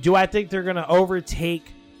 Do I think they're going to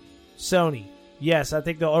overtake Sony? Yes, I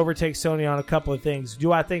think they'll overtake Sony on a couple of things.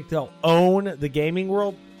 Do I think they'll own the gaming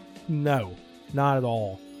world? No, not at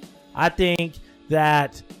all. I think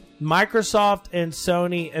that Microsoft and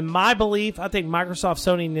Sony, in my belief, I think Microsoft,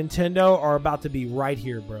 Sony, and Nintendo are about to be right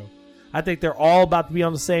here, bro. I think they're all about to be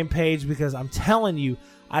on the same page, because I'm telling you,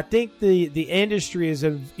 I think the industry is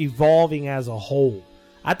evolving as a whole.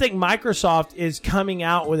 I think Microsoft is coming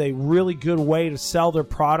out with a really good way to sell their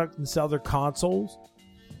product and sell their consoles.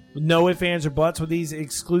 No ifs, ands, or buts with these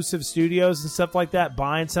exclusive studios and stuff like that,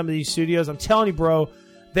 buying some of these studios. I'm telling you, bro,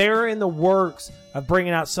 they're in the works of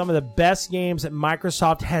bringing out some of the best games that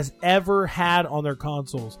Microsoft has ever had on their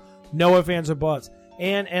consoles. No ifs, ands, or buts.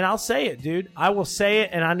 And I'll say it, dude. I will say it,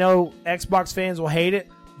 and I know Xbox fans will hate it.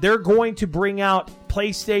 They're going to bring out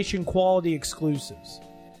PlayStation quality exclusives.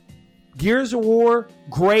 Gears of War,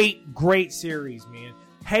 great series, man.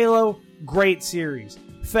 Halo, great series.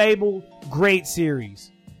 Fable, great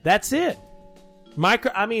series. That's it.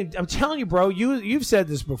 I'm telling you, bro, you've said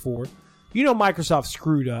this before. You know Microsoft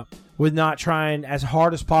screwed up with not trying as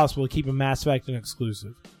hard as possible to keep a Mass Effect an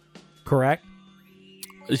exclusive. Correct?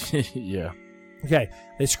 Yeah. Okay.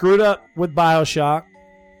 They screwed up with BioShock.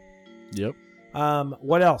 Yep.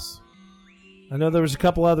 What else? I know there was a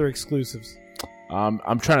couple other exclusives.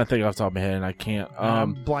 I'm trying to think off the top of my head, and I can't.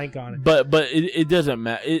 I'm blank on it. But it doesn't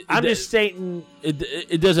matter. I'm just stating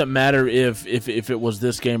it doesn't matter if it was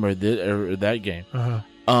this game or that game.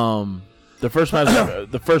 Uh-huh. The first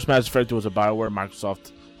Mass Effect was a BioWare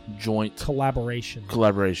Microsoft joint collaboration.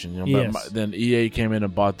 Yes. But then EA came in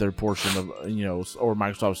and bought their portion of or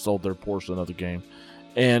Microsoft sold their portion of the game,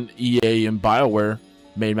 and EA and BioWare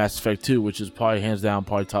made Mass Effect 2, which is probably hands down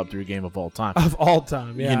top 3 game of all time. Of all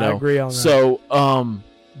time, yeah, I agree on that. So,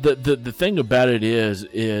 the thing about it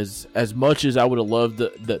is as much as I would have loved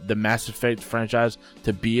the Mass Effect franchise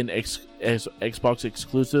to be an Xbox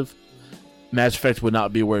exclusive, Mass Effect would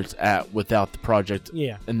not be where it's at without the project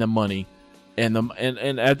and the money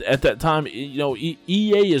And at that time, you know,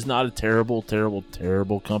 EA is not a terrible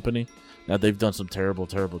company. Now they've done some terrible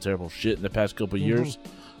shit in the past couple of years,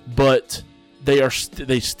 but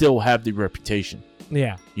they still have the reputation.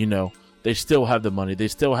 Yeah, you know, they still have the money. They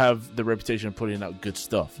still have the reputation of putting out good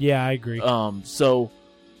stuff. Yeah, I agree. So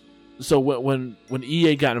when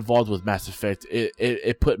EA got involved with Mass Effect,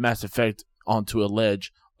 it put Mass Effect onto a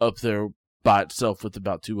ledge up there by itself with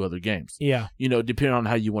about 2 other games. Yeah, you know, depending on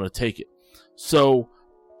how you want to take it. So,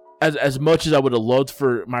 as much as I would have loved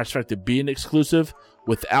for Mass Effect to be an exclusive,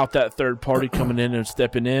 without that third party coming in and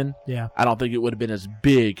stepping in, I don't think it would have been as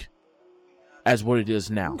big as what it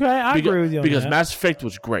is now. Okay, I agree with you on because that. Mass Effect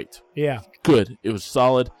was great. Yeah. Good. It was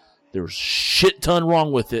solid. There was shit ton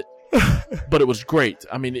wrong with it, but it was great.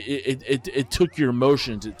 I mean, it took your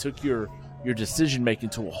emotions, it took your decision making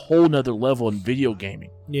to a whole nother level in video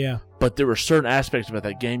gaming. Yeah. But there were certain aspects about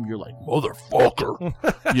that game you're like, motherfucker,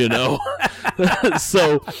 you know?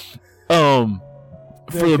 So,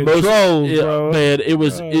 for the most, man, it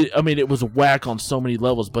was, it was whack on so many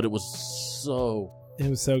levels, but it was so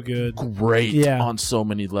good. Great on so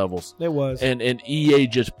many levels. It was. And EA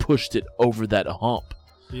just pushed it over that hump.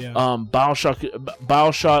 Yeah.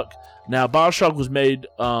 BioShock. Now, BioShock was made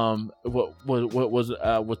with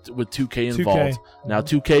 2K involved. 2K. Now,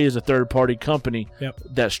 2K is a third-party company Yep.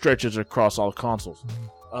 that stretches across all consoles.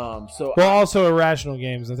 Also Irrational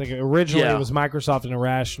Games. I think originally it was Microsoft and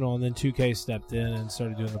Irrational, and then 2K stepped in and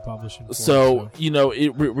started doing the publishing. You know,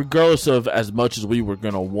 regardless of as much as we were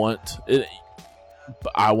going to want it,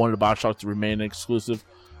 I wanted BioShock to remain exclusive.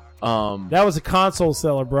 That was a console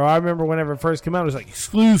seller, bro. I remember whenever it first came out, it was like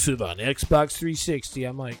exclusive on Xbox 360.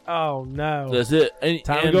 I'm like, oh no, that's it.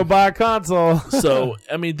 Time to go buy a console. So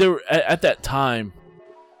I mean, there at that time,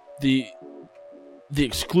 the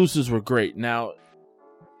exclusives were great. Now,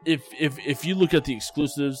 if you look at the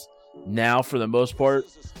exclusives now, for the most part,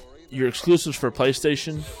 your exclusives for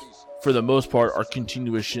PlayStation, for the most part, are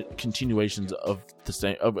continuations of the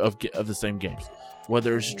same of the same games.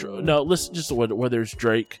 Whether it's whether it's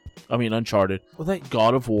Drake, Uncharted,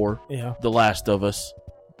 God of War, The Last of Us.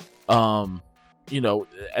 You know,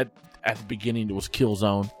 at the beginning it was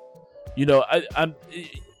Killzone. You know, I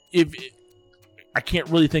can't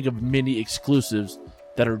really think of many exclusives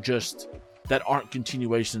that aren't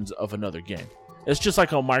continuations of another game. It's just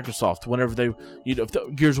like on Microsoft. Whenever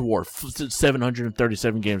Gears of War,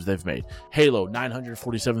 737 games they've made. Halo,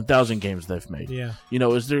 947,000 games they've made. Yeah. You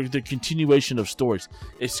know, is there the continuation of stories,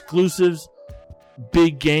 exclusives,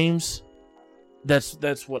 big games? That's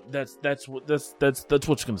what's going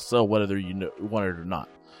to sell, whether you want it or not.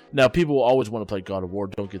 Now, people will always want to play God of War.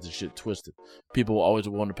 Don't get the shit twisted. People will always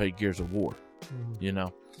want to play Gears of War. You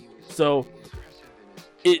know, so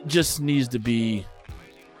it just needs to be.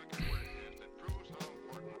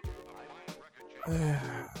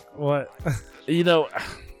 What? You know,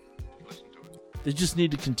 they just need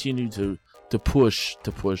to continue to push.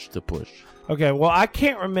 Okay, well, I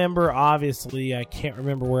can't remember, obviously,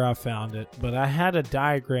 where I found it, but I had a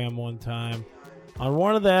diagram one time. On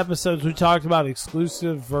one of the episodes, we talked about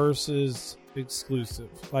exclusive versus exclusive.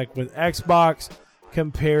 Like with Xbox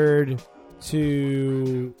compared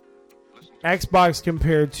to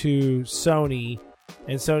Sony,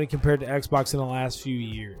 and Sony compared to Xbox in the last few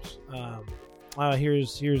years.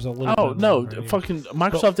 Here's a little. Oh no! Fucking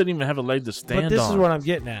Microsoft didn't even have a leg to stand on. But this is what I'm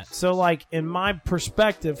getting at. So, like, in my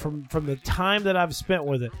perspective, from the time that I've spent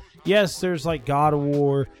with it, yes, there's like God of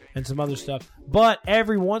War and some other stuff, but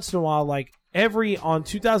every once in a while, like on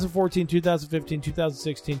 2014, 2015,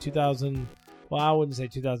 2016, well, I wouldn't say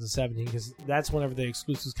 2017 because that's whenever the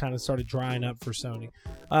exclusives kind of started drying up for Sony.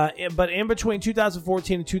 But in between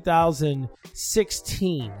 2014 and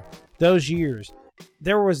 2016, those years,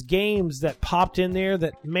 there was games that popped in there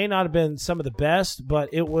that may not have been some of the best, but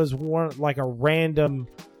it was one like a random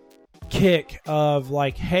kick of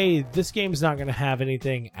like, hey, this game's not going to have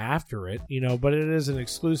anything after it, you know, but it is an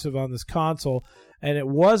exclusive on this console, and it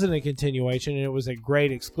wasn't a continuation, and it was a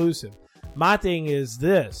great exclusive. My thing is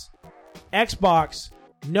this: Xbox,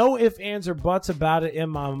 no ifs, ands, or buts about it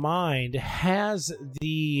in my mind, has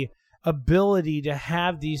the ability to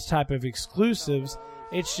have these type of exclusives.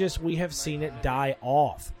 It's just we have seen it die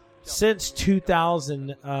off since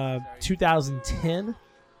 2010,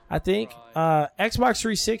 I think. Xbox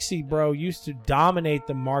 360, bro, used to dominate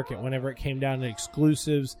the market whenever it came down to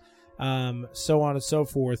exclusives, so on and so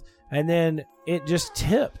forth. And then it just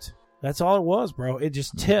tipped. That's all it was, bro. It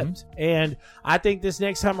just tipped. And I think this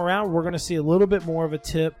next time around, we're going to see a little bit more of a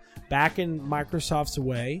tip back in Microsoft's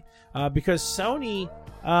way because Sony,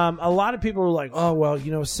 a lot of people are like, oh, well,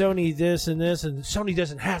 Sony this, and Sony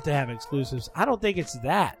doesn't have to have exclusives. I don't think it's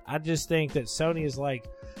that. I just think that Sony is like,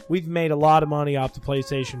 we've made a lot of money off the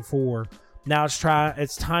PlayStation 4. Now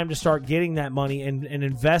it's time to start getting that money and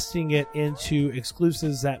investing it into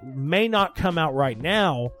exclusives that may not come out right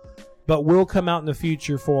now, but will come out in the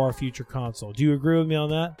future for our future console. Do you agree with me on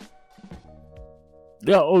that?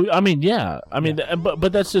 Yeah.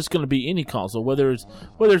 But that's just going to be any console, whether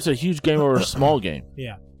it's a huge game or a small game.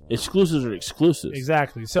 Yeah. Exclusives are exclusives.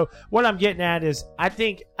 Exactly. So what I'm getting at is I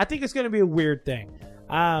think it's going to be a weird thing.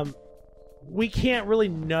 We can't really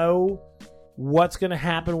know what's going to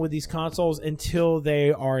happen with these consoles until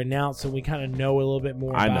they are announced and we kind of know a little bit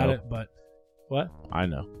more about it. But what? I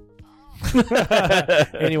know.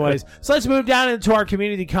 Anyways, so let's move down into our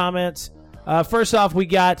community comments. First off, we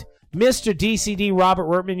got Mr. DCD Robert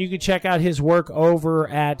Wortman. You can check out his work over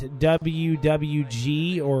at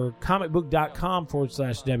WWG or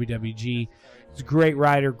comicbook.com/WWG. He's a great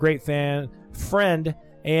writer, great fan, friend,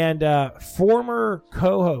 and former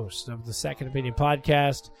co-host of the Second Opinion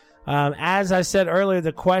podcast. As I said earlier,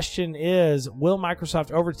 the question is, will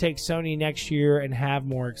Microsoft overtake Sony next year and have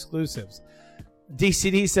more exclusives?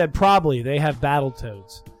 DCD said probably. They have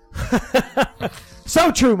Battletoads.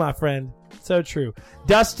 So true, my friend. So true.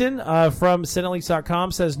 Dustin from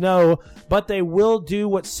Cinelinks.com says no, but they will do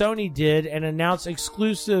what Sony did and announce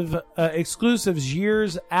exclusives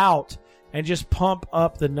years out and just pump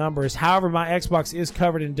up the numbers. However, my Xbox is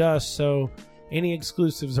covered in dust, so any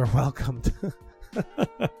exclusives are welcomed.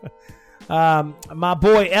 My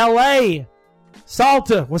boy LA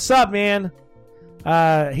Salta, what's up, man?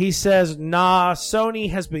 He says, nah, Sony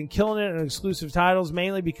has been killing it in exclusive titles,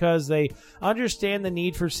 mainly because they understand the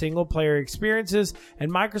need for single-player experiences,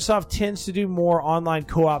 and Microsoft tends to do more online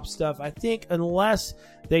co-op stuff. I think unless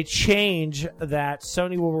they change that,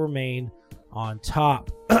 Sony will remain on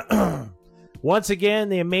top. Once again,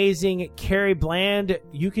 the amazing Carrie Bland,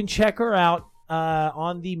 you can check her out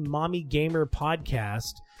on the Mommy Gamer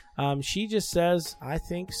podcast. She just says, I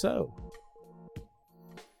think so.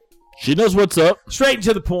 She knows what's up. Straight and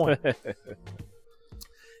to the point.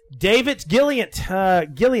 David Gillian.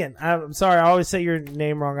 I'm sorry, I always say your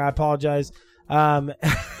name wrong. I apologize. You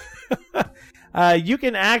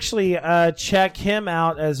can actually check him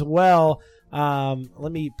out as well.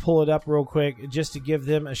 Let me pull it up real quick just to give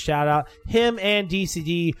them a shout out. Him and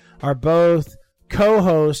DCD are both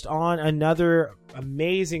co-host on another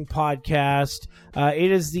amazing podcast.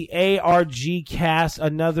 It is the ARG Cast,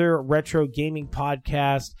 another retro gaming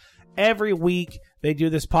podcast. Every week they do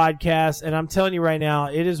this podcast, and I'm telling you right now,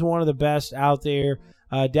 it is one of the best out there.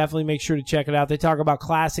 Definitely make sure to check it out. They talk about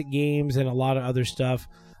classic games and a lot of other stuff.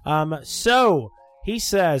 So he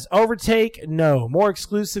says, overtake, no. More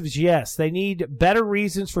exclusives, yes. They need better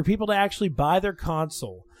reasons for people to actually buy their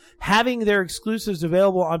console. Having their exclusives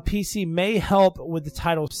available on PC may help with the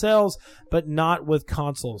title sales, but not with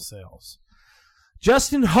console sales.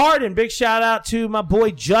 Justin Harden, big shout out to my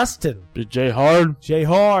boy Justin. J Hard. J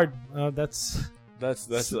Hard. That's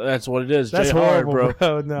what it is. That's J Hard, horrible,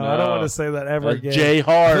 bro. No, I don't want to say that ever again. J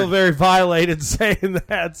Hard. I feel very violated saying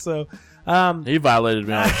that. So he violated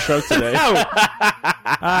me on the show today.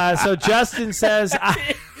 So Justin says,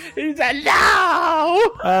 he said no.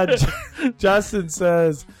 Justin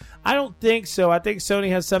says, I don't think so. I think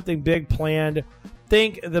Sony has something big planned.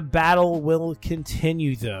 Think the battle will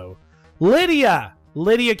continue though. Lydia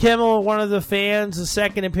Kimmel, one of the fans of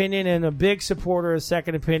Second Opinion and a big supporter of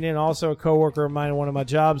Second Opinion, also a coworker of mine in one of my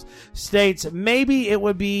jobs, states, maybe it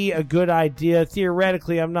would be a good idea.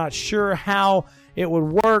 Theoretically, I'm not sure how it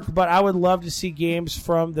would work, but I would love to see games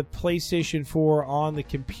from the PlayStation 4 on the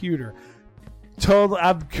computer.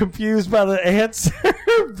 I'm confused by the answer,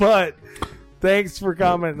 but thanks for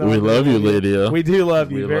commenting. We love you, Lydia. We do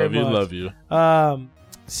love you very much. We love you.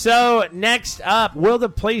 So, next up, will the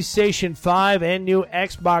PlayStation 5 and new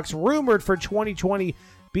Xbox rumored for 2020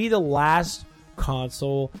 be the last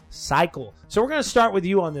console cycle? So, we're going to start with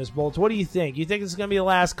you on this, Bolts. What do you think? You think this is going to be the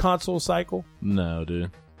last console cycle? No, dude.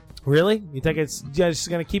 Really? You think it's just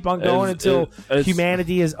going to keep on going until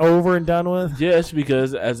humanity is over and done with? Yes,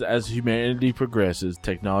 because as humanity progresses,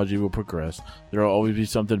 technology will progress. There will always be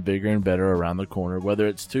something bigger and better around the corner. Whether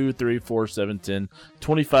it's 2, 3, 4, 7, 10,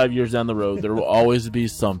 25 years down the road, there will always be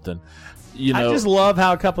something. you know, I just love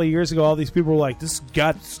how a couple of years ago all these people were like, "This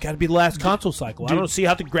got to be the last console cycle." I don't see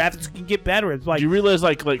how the graphics can get better. It's like you realize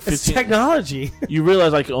like it's 15, technology. you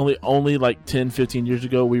realize like only like 10, 15 years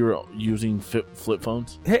ago we were using flip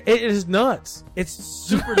phones. It is nuts. It's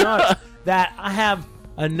super nuts that I have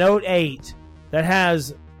a Note 8 that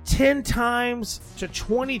has 10 times to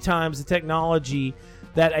 20 times the technology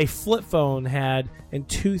that a flip phone had in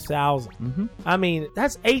 2000. Mm-hmm. I mean,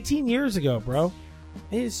 that's 18 years ago, bro.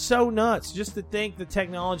 It is so nuts just to think the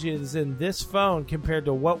technology is in this phone compared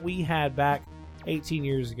to what we had back 18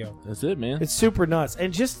 years ago. That's it, man. It's super nuts.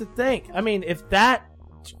 And just to think, I mean, if that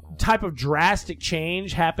type of drastic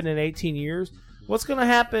change happened in 18 years, what's going to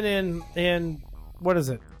happen in what is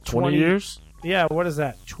it? 20 years? Yeah, what is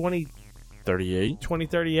that? 2038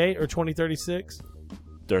 38? or 2036?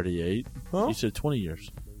 38. Huh? You said 20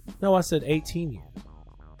 years. No, I said 18 years.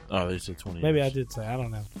 Oh, they said 20 Maybe years. I did say. I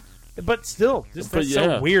don't know. But still, that's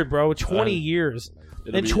yeah. so weird, bro. 20 years.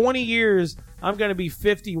 It'll In be- 20 years, I'm going to be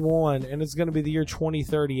 51, and it's going to be the year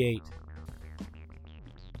 2038.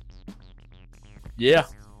 Yeah.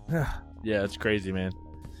 Yeah, it's crazy, man.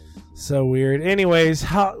 So weird. Anyways,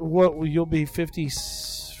 you'll be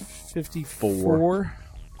 54?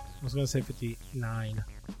 I was going to say 59.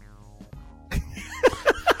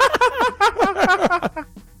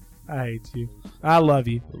 I hate you. I love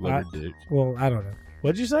you. Love your dick. Well, I don't know.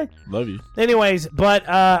 What'd you say? Love you. Anyways, but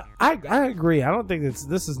I agree. I don't think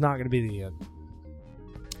this is not going to be the end.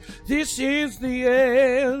 This is the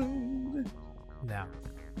end. No.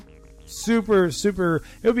 Super. It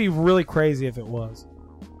would be really crazy if it was.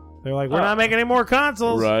 They're like, we're not making any more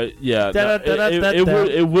consoles. Right? Yeah.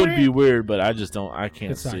 It would be weird, but I just don't. I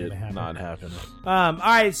can't It's not see it gonna happen. not happening. All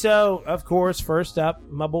right, so, of course, first up,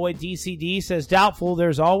 my boy DCD says, doubtful,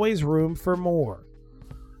 there's always room for more.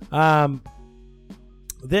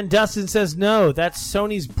 Then Dustin says, no, that's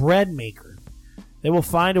Sony's bread maker. They will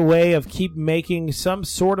find a way of keep making some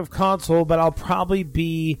sort of console, but I'll probably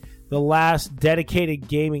be the last dedicated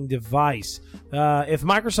gaming device. If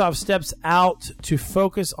Microsoft steps out to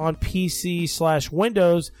focus on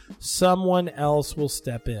PC/Windows, someone else will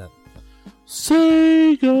step in.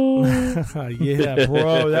 Sega. Yeah,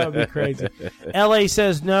 bro, that would be crazy. LA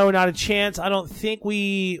says no, not a chance. I don't think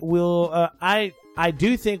we will. I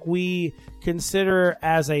do think we consider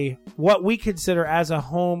what we consider as a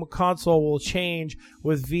home console will change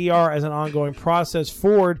with VR as an ongoing process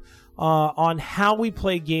forward on how we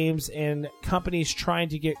play games and companies trying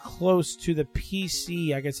to get close to the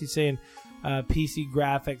PC. I guess he's saying PC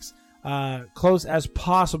graphics close as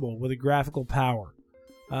possible with the graphical power.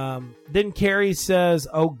 Then Carrie says,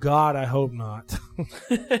 oh God, I hope not.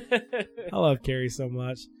 I love Carrie so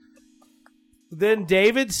much. Then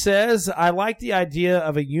David says, I like the idea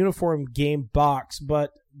of a uniform game box,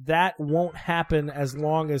 but that won't happen as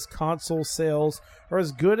long as console sales are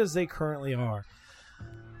as good as they currently are.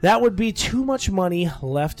 That would be too much money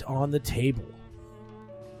left on the table.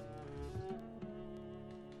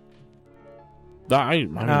 I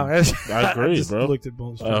agree, I just bro. looked at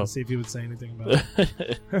Bullshit to see if he would say anything about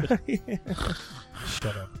it.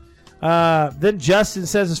 Shut up. Then Justin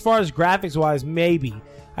says, as far as graphics-wise, maybe.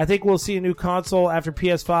 I think we'll see a new console after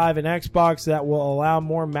PS5 and Xbox that will allow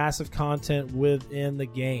more massive content within the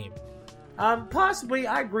game. Possibly,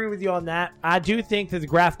 I agree with you on that. I do think that the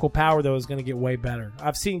graphical power, though, is going to get way better.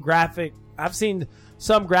 I've seen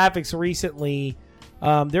some graphics recently.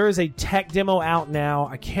 There is a tech demo out now.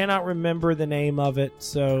 I cannot remember the name of it,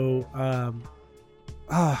 so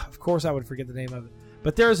of course I would forget the name of it.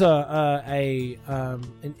 But there's an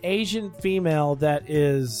Asian female that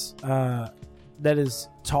is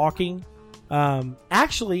talking.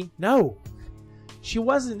 Actually, no, she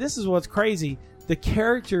wasn't. This is what's crazy. The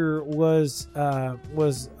character was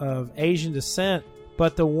of Asian descent,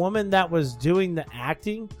 but the woman that was doing the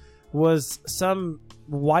acting was some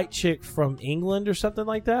white chick from England or something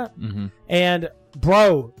like that. Mm-hmm. And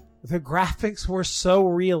bro, the graphics were so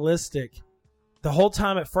realistic. The whole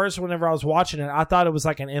time at first, whenever I was watching it, I thought it was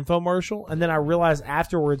like an infomercial. And then I realized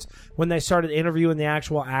afterwards, when they started interviewing the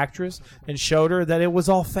actual actress and showed her, that it was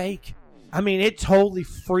all fake. I mean, it totally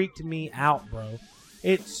freaked me out, bro.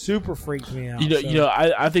 It super freaked me out.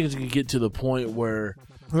 I think it's going to get to the point where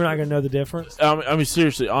we're not going to know the difference. I mean,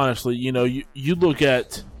 seriously, honestly, you look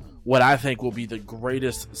at what I think will be the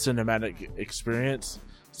greatest cinematic experience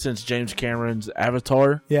since James Cameron's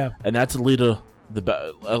Avatar. Yeah. And that's Alita,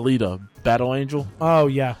 Battle Angel. Oh,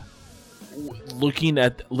 yeah. Looking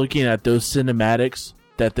at those cinematics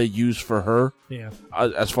that they use for her, yeah,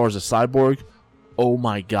 as far as a cyborg, oh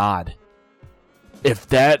my God. If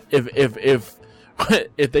they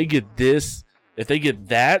get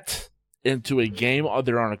that into a game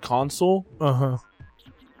other on a console,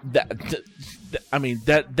 that's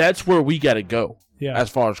where we got to go. Yeah. As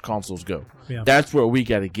far as consoles go, Yeah. that's where we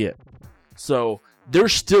got to get. So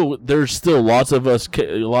there's still lots of us,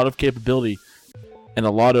 a lot of capability, and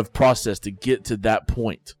a lot of process to get to that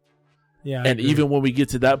point. Yeah. And even when we get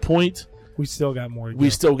to that point, we still got more.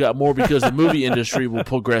 we still got more because the movie industry will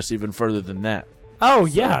progress even further than that. Oh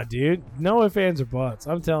yeah, dude. No ifs, ands, or buts.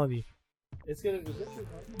 I'm telling you, it's gonna be.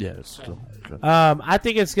 Yeah, it's still good. I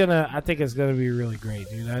think it's gonna be really great,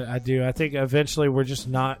 dude. I do. I think eventually we're just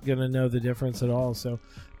not gonna know the difference at all. So,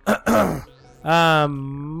 what?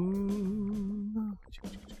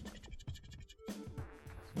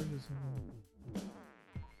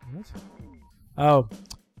 Oh,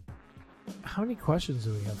 how many questions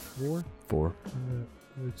do we have? 4. 4.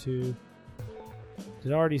 2.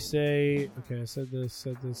 Did I already say? Okay, I said this,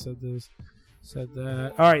 said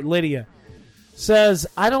that. All right, Lydia says,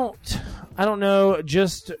 I don't know,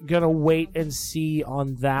 just gonna wait and see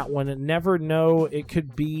on that one. Never know, it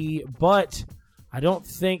could be, but I don't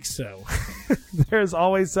think so. There's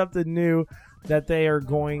always something new that they are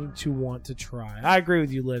going to want to try. I agree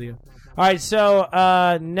with you, Lydia. All right, so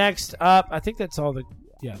next up, I think that's all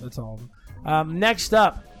that's all of them. Next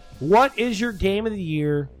up, what is your game of the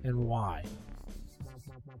year and why?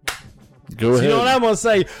 Go ahead. You know what I'm going to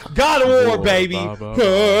say? God of War, baby.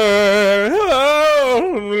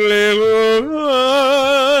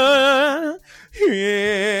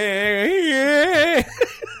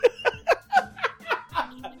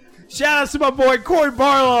 Shout out to my boy Corey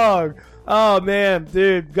Barlog. Oh, man,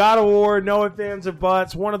 dude. God of War, no ifs, ands, or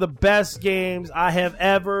buts. One of the best games I have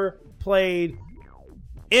ever played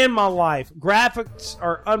in my life. Graphics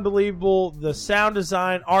are unbelievable. The sound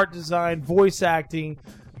design, art design, voice acting,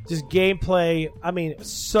 just gameplay. I mean,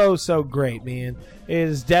 so great, man. It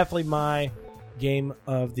is definitely my game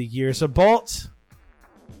of the year. So, Bolt,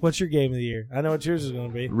 what's your game of the year? I know what yours is going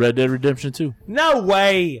to be. Red Dead Redemption 2. No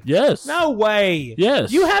way. Yes. No way.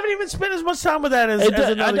 Yes. You haven't even spent as much time with that as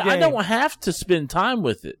another game. I don't have to spend time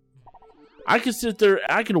with it. I can sit there.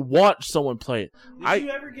 I can watch someone play it. Did you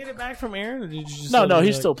ever get it back from Aaron? Or did you just No,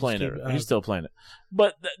 he's still playing it. He's still playing it.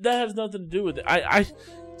 But that has nothing to do with it.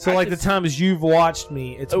 So, the times you've watched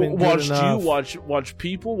me, it's been watched good enough. you, watch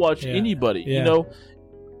people, watch anybody. Yeah. You know,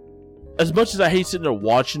 as much as I hate sitting there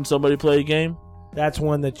watching somebody play a game, that's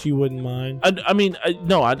one that you wouldn't mind.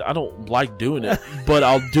 I don't like doing it, but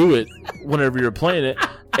I'll do it whenever you're playing it,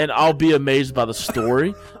 and I'll be amazed by the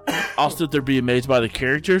story. I'll sit there, be amazed by the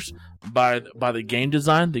characters, by the game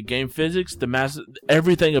design, the game physics,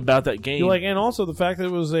 everything about that game. And also the fact that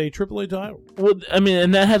it was a AAA title. Well, I mean,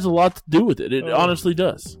 and that has a lot to do with it. It honestly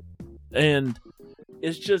does, and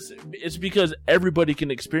it's because everybody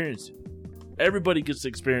can experience it. Everybody gets to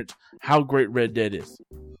experience how great Red Dead is.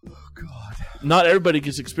 Oh God! Not everybody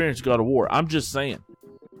gets to experience God of War. I'm just saying.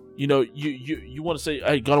 You know, you want to say,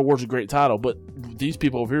 "Hey, God of War's a great title," but these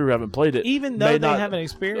people over here who haven't played it, even though they haven't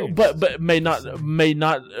experienced, but may not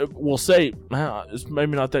will say, "It's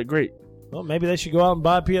maybe not that great." Well, maybe they should go out and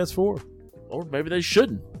buy a PS4, or maybe they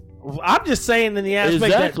shouldn't. I'm just saying in the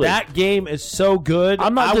aspect that game is so good.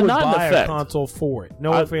 I'm not denying would buy the fact. a console for it.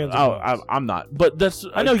 No fans. I'm not, but that's.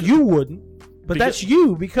 I know you wouldn't. But that's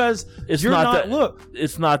you because you're not look.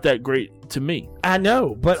 It's not that great to me. I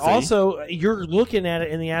know, but also you're looking at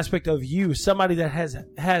it in the aspect of you, somebody that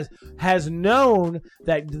has known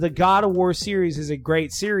that the God of War series is a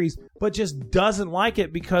great series, but just doesn't like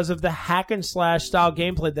it because of the hack and slash style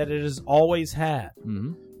gameplay that it has always had.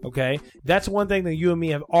 Mm-hmm. Okay, that's one thing that you and me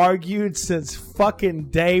have argued since fucking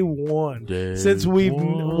day one. Since we've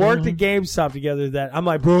worked at GameStop together, that I'm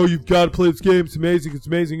like, bro, you've got to play this game. It's amazing. It's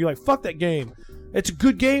amazing. You're like, fuck that game. It's a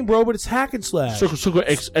good game, bro, but it's hack and slash. Circle,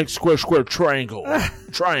 X, square, triangle.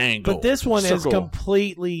 Triangle. But this one has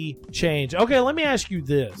completely changed. Okay, let me ask you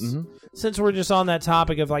this. Mm-hmm. Since we're just on that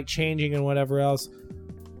topic of like changing and whatever else,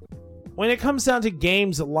 when it comes down to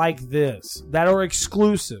games like this that are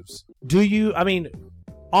exclusives,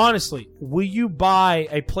 honestly, will you buy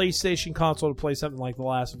a PlayStation console to play something like The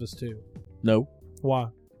Last of Us 2? No. Why?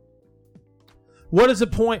 What is the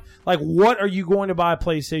point? Like, what are you going to buy a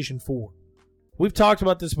PlayStation for? We've talked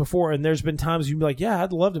about this before, and there's been times you'd be like, yeah,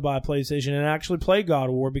 I'd love to buy a PlayStation and actually play God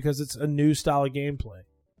of War because it's a new style of gameplay.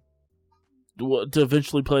 To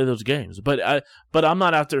eventually play those games. But I'm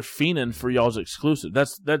not out there fiending for y'all's exclusive.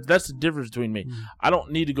 That's the difference between me. I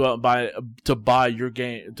don't need to go out and buy your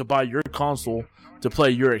console to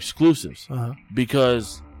play your exclusives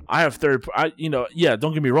because I have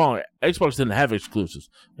don't get me wrong, Xbox didn't have exclusives.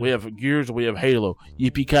 We have Gears, we have Halo,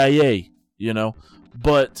 Yippee-ki-yay,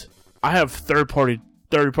 but I have third party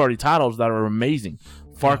titles that are amazing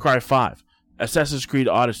Far Cry 5, Assassin's Creed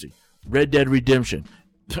Odyssey, Red Dead Redemption,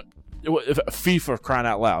 FIFA, crying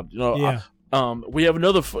out loud. You know, Yeah. We have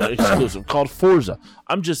another exclusive called Forza.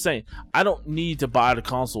 I'm just saying, I don't need to buy the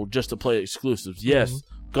console just to play exclusives. Yes,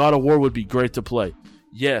 God of War would be great to play.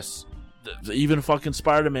 Yes, even fucking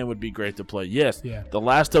Spider-Man would be great to play. Yes, The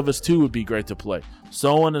Last of Us 2 would be great to play.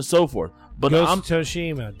 So on and so forth. But Ghost of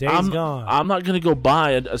Tsushima, Days Gone. I'm not going to go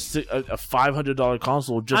buy a $500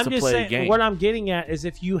 console just to play a game. What I'm getting at is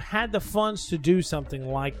if you had the funds to do something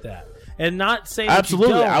like that, and not saying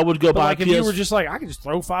absolutely, that you don't, I would go buy. Like if you were just like, I could just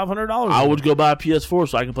throw $500. I would go buy a PS4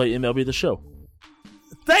 so I can play MLB The Show.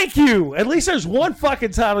 Thank you. At least there's one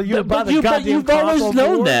fucking title you would buy the goddamn You've always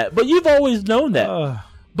known that. But you've always known that.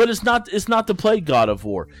 But it's not to play God of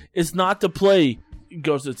War. It's not to play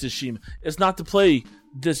Ghost of Tsushima. It's not to play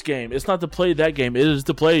this game. It's not to play that game. It is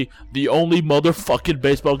to play the only motherfucking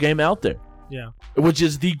baseball game out there. Yeah. Which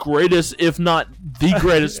is the greatest, if not the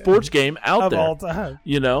greatest sports game out of there. Of all time.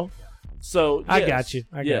 You know? So, yes. I got you.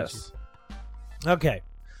 I got you. Okay.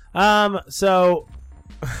 So,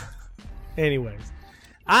 anyways.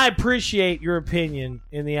 I appreciate your opinion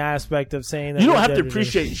in the aspect of saying that you don't have to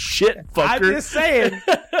appreciate shit, fucker. I'm just saying,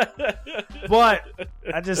 but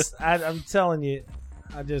I'm telling you,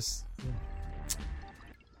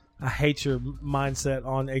 I hate your mindset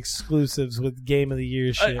on exclusives with Game of the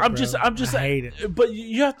Year shit. I hate it. But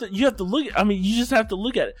you have to look. You just have to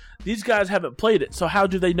look at it. These guys haven't played it, so how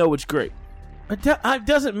do they know it's great? It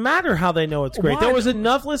doesn't matter how they know it's great. Why? There was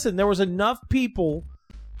enough people.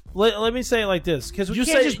 Let me say it like this, because we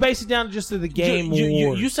can't just base it down to just the game.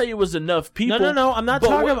 You say it was enough people. No. I'm not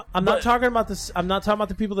talking about this. I'm not talking about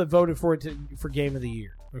the people that voted for it for Game of the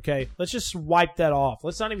Year. Okay, let's just wipe that off.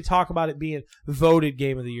 Let's not even talk about it being voted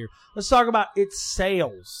Game of the Year. Let's talk about its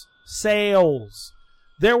sales.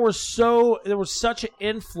 There was such an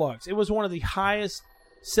influx. It was one of the highest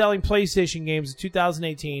selling PlayStation games of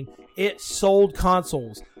 2018. It sold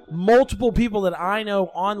consoles. Multiple people that I know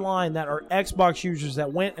online that are Xbox users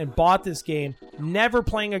that went and bought this game, never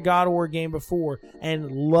playing a God of War game before,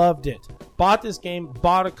 and loved it. Bought this game,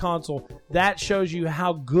 bought a console. That shows you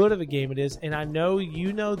how good of a game it is, and I know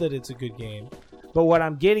you know that it's a good game. But what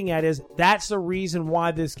I'm getting at is that's the reason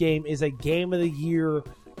why this game is a Game of the Year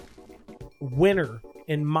winner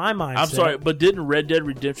in my mindset. I'm sorry, but didn't Red Dead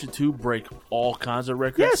Redemption 2 break all kinds of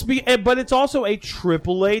records? Yes, but it's also a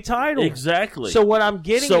AAA title. Exactly. So what I'm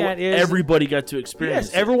getting at is everybody got to experience it.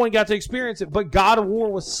 Yes, everyone got to experience it, but God of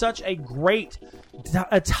War was such a great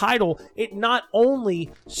title. It not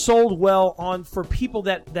only sold well for people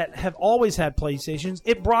that have always had PlayStations,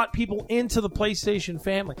 it brought people into the PlayStation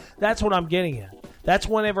family. That's what I'm getting at. That's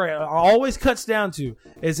whenever it always cuts down to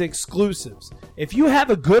is exclusives. If you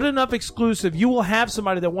have a good enough exclusive, you will have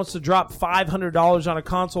somebody that wants to drop $500 on a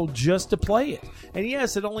console just to play it. And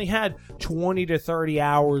yes, it only had 20 to 30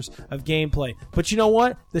 hours of gameplay. But you know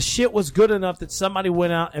what? The shit was good enough that somebody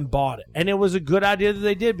went out and bought it. And it was a good idea that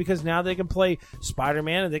they did, because now they can play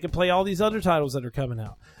Spider-Man and they can play all these other titles that are coming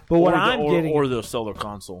out. But or they'll sell their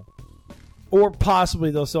console. Or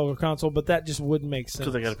possibly they'll sell their console, but that just wouldn't make sense.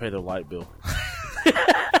 Because they got to pay their light bill.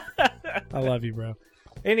 I love you, bro.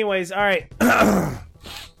 Anyways, all right.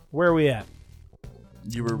 Where are we at?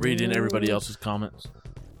 You were reading everybody else's comments.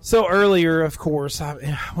 So earlier, of course,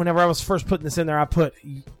 whenever I was first putting this in there, I put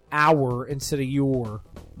our instead of your.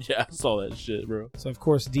 Yeah, I saw that shit, bro. So, of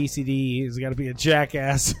course, DCD has got to be a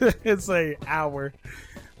jackass and say our.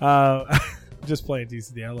 Just playing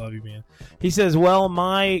DCD. I love you, man. He says, well,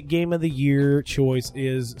 my Game of the Year choice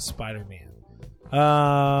is Spider-Man.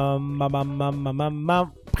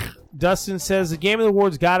 Dustin says, the Game of the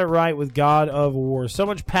Awards got it right with God of War. So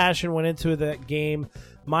much passion went into that game.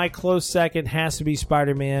 My close second has to be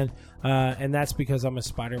Spider-Man, and that's because I'm a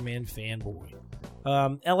Spider-Man fanboy.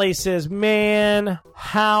 LA says, man,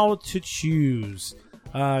 how to choose.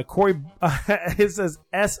 Corey, it says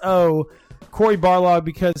S.O., Corey Barlog,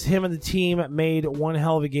 because him and the team made one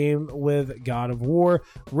hell of a game with God of War.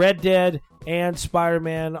 Red Dead and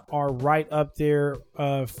Spider-Man are right up there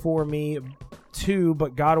for me, too,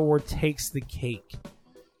 but God of War takes the cake.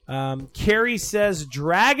 Carrie says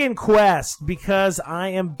Dragon Quest, because I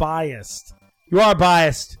am biased. You are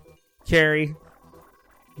biased, Carrie.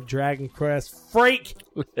 Dragon Quest freak.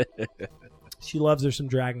 She loves her some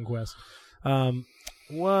Dragon Quest.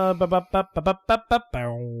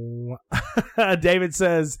 David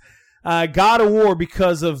says God of War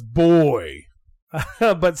because of boy.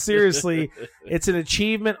 But seriously, it's an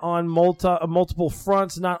achievement on multiple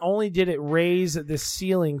fronts. Not only did it raise the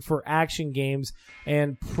ceiling for action games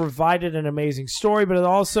and provided an amazing story, but it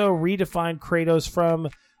also redefined Kratos from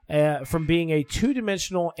from being a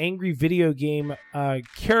two-dimensional angry video game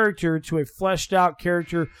character to a fleshed-out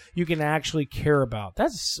character you can actually care about.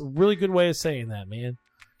 That's a really good way of saying that, man.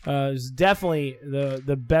 It's definitely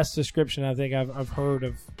the best description I think I've heard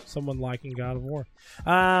of someone liking God of War.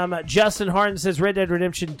 Justin Harden says Red Dead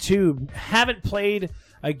Redemption 2. Haven't played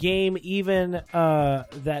a game even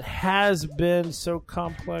that has been so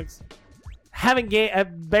complex.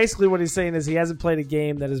 Basically what he's saying is he hasn't played a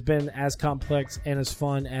game that has been as complex and as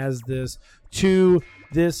fun as this to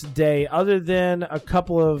this day, other than a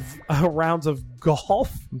couple of rounds of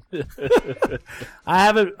golf. I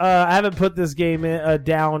haven't put this game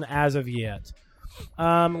down as of yet.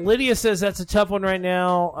 Lydia says that's a tough one right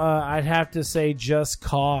now. I'd have to say Just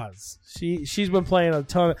Cause. She's been playing a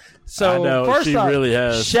ton. So I know, first she off, really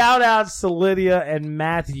has. Shout outs to Lydia and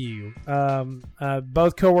Matthew,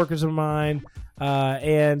 both coworkers of mine.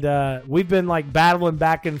 And we've been like battling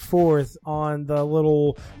back and forth on the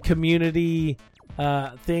little community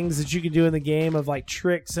things that you can do in the game of like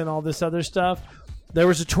tricks and all this other stuff. There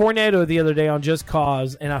was a tornado the other day on Just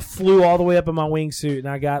Cause, and I flew all the way up in my wingsuit, and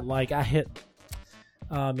I hit.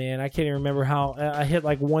 Oh man, I can't even remember how I hit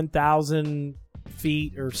like 1,000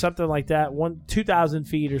 feet or something like that. 2,000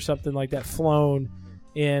 feet or something like that. Flown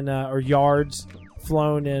in or yards.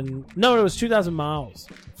 Flown in. No, it was 2,000 miles.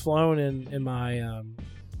 Flown in my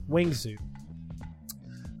wingsuit.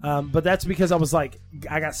 But that's because I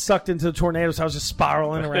got sucked into the tornado, so I was just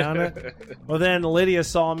spiraling around it. Well, then Lydia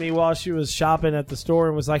saw me while she was shopping at the store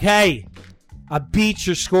and was like, "Hey, I beat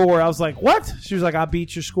your score." I was like, "What?" She was like, "I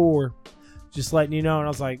beat your score. Just letting you know." And I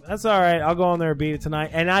was like, "That's all right. I'll go in there and beat it tonight."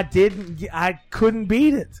 And I couldn't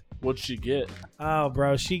beat it. What'd she get? Oh,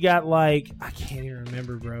 bro, she got I can't even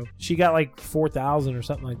remember, bro. She got like 4,000 or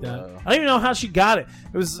something like that. I don't even know how she got it.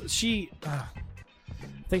 It was I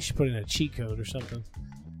think she put in a cheat code or something.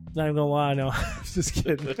 Not even gonna lie, no. Just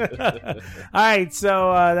kidding. All right,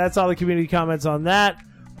 so that's all the community comments on that.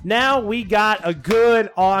 Now we got a good,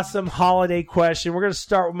 awesome holiday question. We're gonna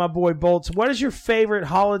start with my boy Bolts. What is your favorite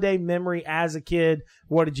holiday memory as a kid?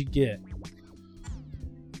 What did you get?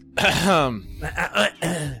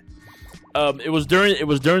 It was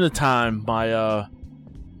during the time my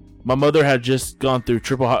mother had just gone through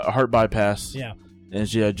triple heart bypass. Yeah, and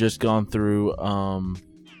she had just gone through a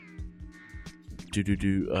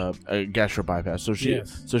gastro bypass. So she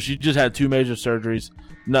just had 2 major surgeries.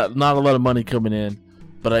 Not a lot of money coming in,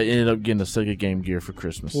 but I ended up getting a Sega Game Gear for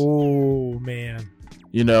Christmas. Oh man,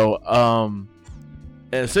 and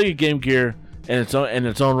a Sega Game Gear in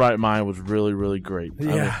its own right mind was really, really great.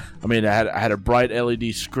 Yeah, I mean, I had a bright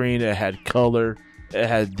LED screen. It had color. It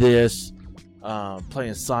had this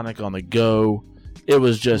playing Sonic on the go. It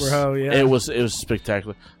was just, it was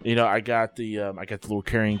spectacular. I got the little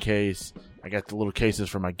carrying case. I got the little cases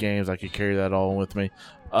for my games. I could carry that all with me.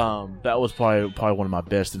 That was probably one of my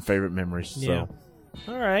best and favorite memories. So. Yeah.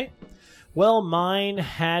 All right. Well, mine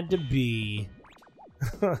had to be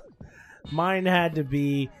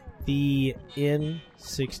the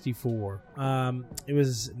N64. It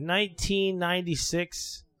was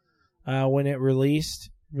 1996 when it released.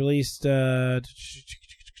 Released in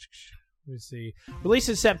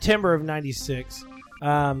September of 96.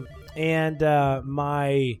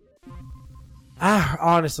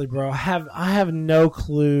 Honestly, bro, I have no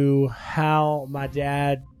clue how my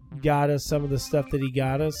dad got us some of the stuff that he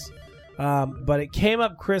got us. But it came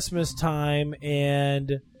up Christmas time,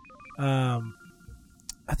 and I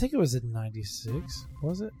think it was in 96.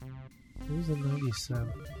 Was it? It was in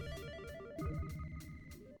 97.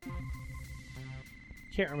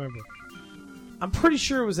 Can't remember. I'm pretty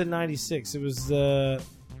sure it was in 96. It was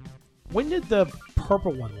when did the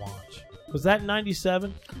purple one launch? Was that in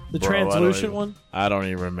 97? The translucent one? I don't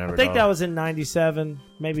even remember. I think that was in 97,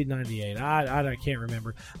 maybe 98. I can't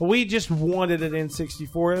remember. But we just wanted an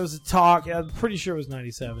N64. It was a talk. I'm pretty sure it was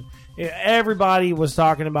 97. Everybody was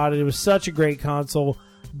talking about it. It was such a great console.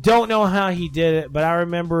 Don't know how he did it, but I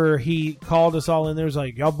remember he called us all in there. He was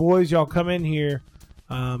like, "Y'all boys, y'all come in here.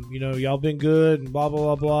 Y'all been good," and blah,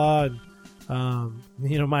 blah, blah, blah.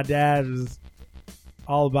 And, my dad is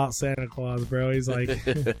all about Santa Claus, bro. He's like,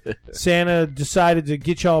 Santa decided to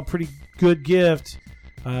get y'all a pretty good gift.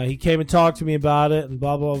 He came and talked to me about it and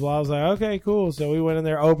blah, blah, blah. I was like, okay, cool. So we went in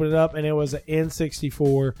there, opened it up, and it was an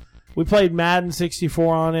N64. We played Madden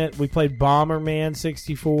 64 on it. We played Bomberman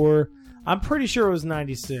 64. I'm pretty sure it was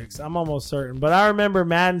 96. I'm almost certain. But I remember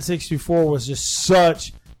Madden 64 was just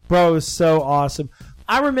it was so awesome.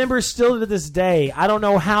 I remember still to this day, I don't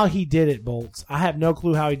know how he did it, Bolts. I have no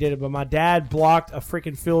clue how he did it, but my dad blocked a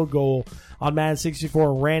freaking field goal on Madden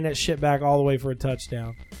 64 and ran that shit back all the way for a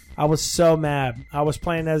touchdown. I was so mad. I was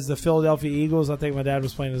playing as the Philadelphia Eagles. I think my dad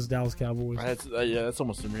was playing as the Dallas Cowboys. That's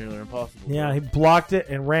almost nearly impossible. Yeah, he blocked it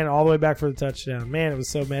and ran all the way back for the touchdown. Man, it was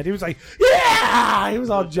so mad. He was like, yeah! He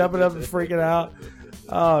was all jumping up and freaking out.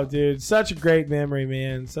 Oh, dude. Such a great memory,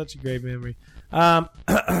 man. Such a great memory.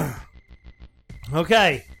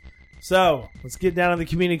 Okay. So, let's get down to the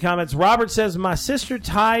community comments. Robert says, my sister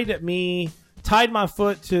tied my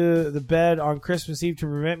foot to the bed on Christmas Eve to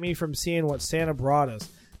prevent me from seeing what Santa brought us.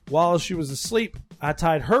 While she was asleep, I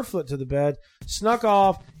tied her foot to the bed, snuck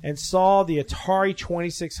off, and saw the Atari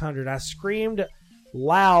 2600. I screamed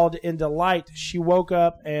loud in delight. She woke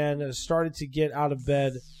up and started to get out of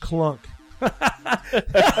bed. Clunk. That's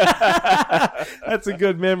a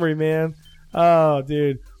good memory, man. Oh,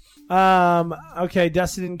 dude. Okay,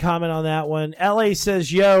 Dusty didn't comment on that one. LA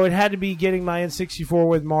says, yo, it had to be getting my N64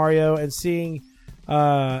 with Mario and seeing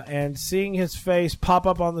his face pop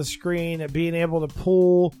up on the screen and being able to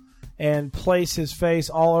pull and place his face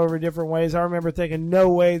all over different ways. I remember thinking, no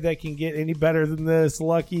way they can get any better than this.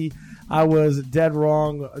 Lucky I was dead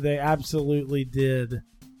wrong. They absolutely did.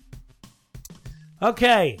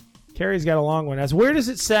 Okay, Carrie's got a long one. As weird as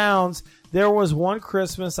it sounds, there was one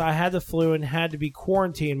Christmas I had the flu and had to be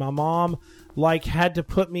quarantined. My mom had to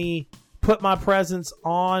put my presents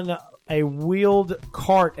on a wheeled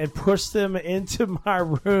cart and push them into my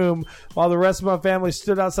room while the rest of my family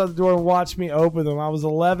stood outside the door and watched me open them. I was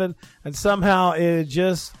 11 and somehow it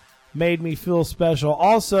just made me feel special.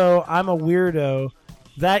 Also, I'm a weirdo.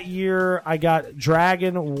 That year I got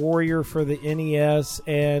Dragon Warrior for the NES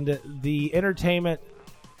and the entertainment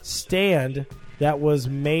stand that was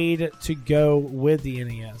made to go with the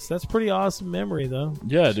NES. That's pretty awesome memory, though.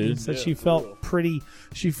 Yeah, dude. She said she felt pretty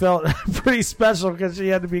special because she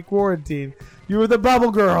had to be quarantined. You were the bubble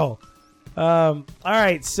girl. All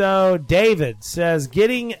right, so David says,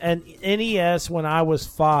 getting an NES when I was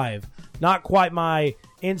 5. Not quite my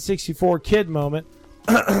N64 kid moment,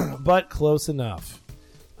 but close enough.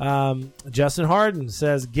 Justin Harden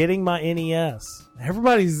says, getting my NES.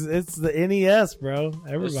 It's the NES, bro.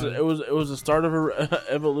 Everybody. It was the start of a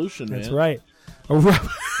evolution, man. That's right. Well,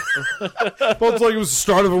 it's like it was the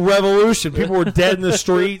start of a revolution. People were dead in the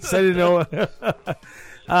streets. I didn't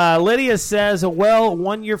know. Lydia says, well,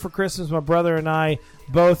 1 year for Christmas, my brother and I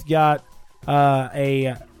both got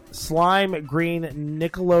a slime green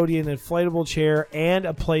Nickelodeon inflatable chair and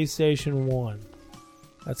a PlayStation 1.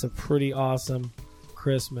 That's a pretty awesome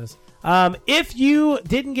Christmas. If you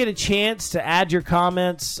didn't get a chance to add your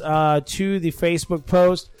comments to the Facebook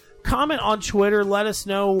post, comment on Twitter. Let us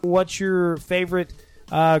know what your favorite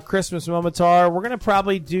Christmas moments are. We're gonna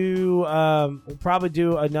probably do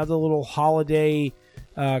another little holiday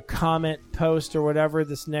comment post or whatever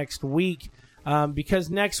this next week, because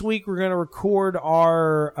next week we're gonna record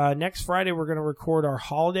our next Friday we're gonna record our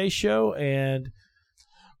holiday show. And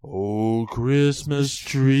oh, Christmas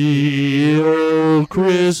tree, oh,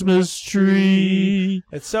 Christmas tree.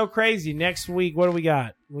 It's so crazy. Next week, what do we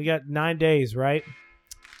got? We got 9 days, right?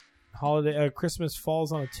 Holiday Christmas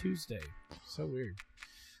falls on a Tuesday. So weird.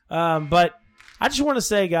 But I just want to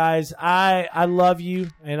say, guys, I love you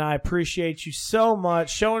and I appreciate you so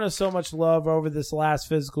much, showing us so much love over this last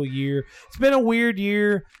physical year. It's been a weird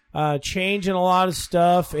year, changing a lot of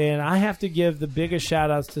stuff, and I have to give the biggest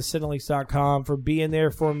shout-outs to Cinelinks.com for being there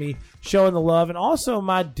for me, showing the love, and also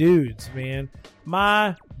my dudes, man.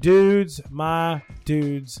 My dudes.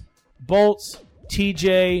 Bolts,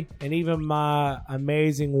 TJ, and even my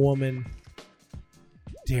amazing woman,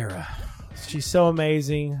 Dara. She's so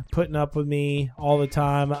amazing, putting up with me all the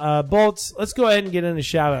time. Bolts, let's go ahead and get into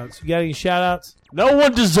shout-outs. You got any shout-outs? No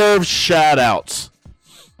one deserves shout-outs.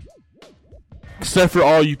 Except for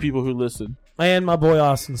all you people who listen. And my boy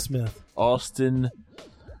Austin Smith. Austin.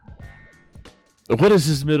 What is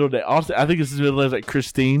his middle name? Austin. I think his middle name is like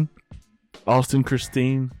Christine. Austin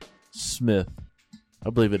Christine Smith. I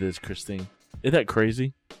believe it is Christine. Isn't that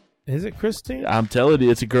crazy? Is it Christine? I'm telling you,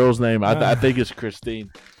 it's a girl's name. I think it's Christine.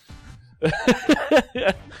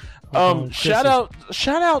 Shout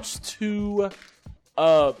outs to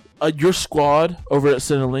your squad over at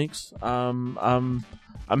Cinelinks.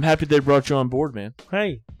 I'm happy they brought you on board, man.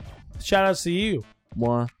 Hey, shout outs to you.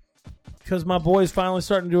 Why? Because my boy's finally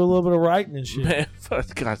starting to do a little bit of writing and shit. Man,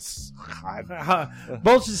 God.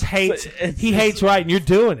 Bolts just hates. He hates writing. You're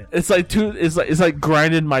doing it. It's like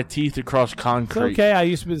grinding my teeth across concrete. It's okay. I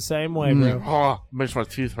used to be the same way, bro. Oh, makes my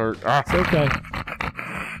teeth hurt. It's okay.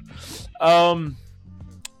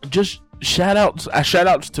 Just shout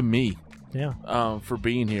outs to me. Yeah. For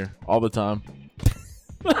being here all the time.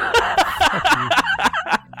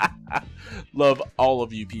 Love all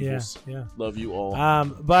of you peoples. Yeah. Love you all.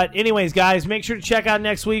 But anyways, guys, make sure to check out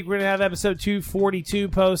next week. We're going to have episode 242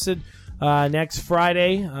 posted next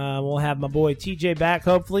Friday. We'll have my boy TJ back,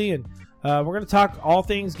 hopefully, and we're going to talk all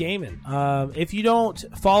things gaming. If you don't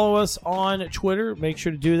follow us on Twitter, make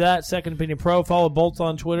sure to do that. Second Opinion Pro. Follow Bolts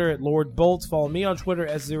on Twitter at Lord Bolts. Follow me on Twitter,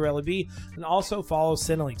 S0LB. And also follow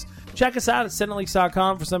Cinelinks. Check us out at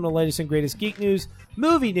Cinelinks.com for some of the latest and greatest geek news,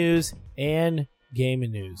 movie news, and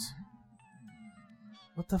gaming news.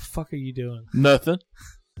 What the fuck are you doing? Nothing.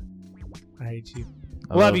 I hate you.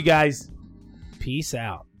 Love you guys. Peace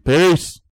out. Peace.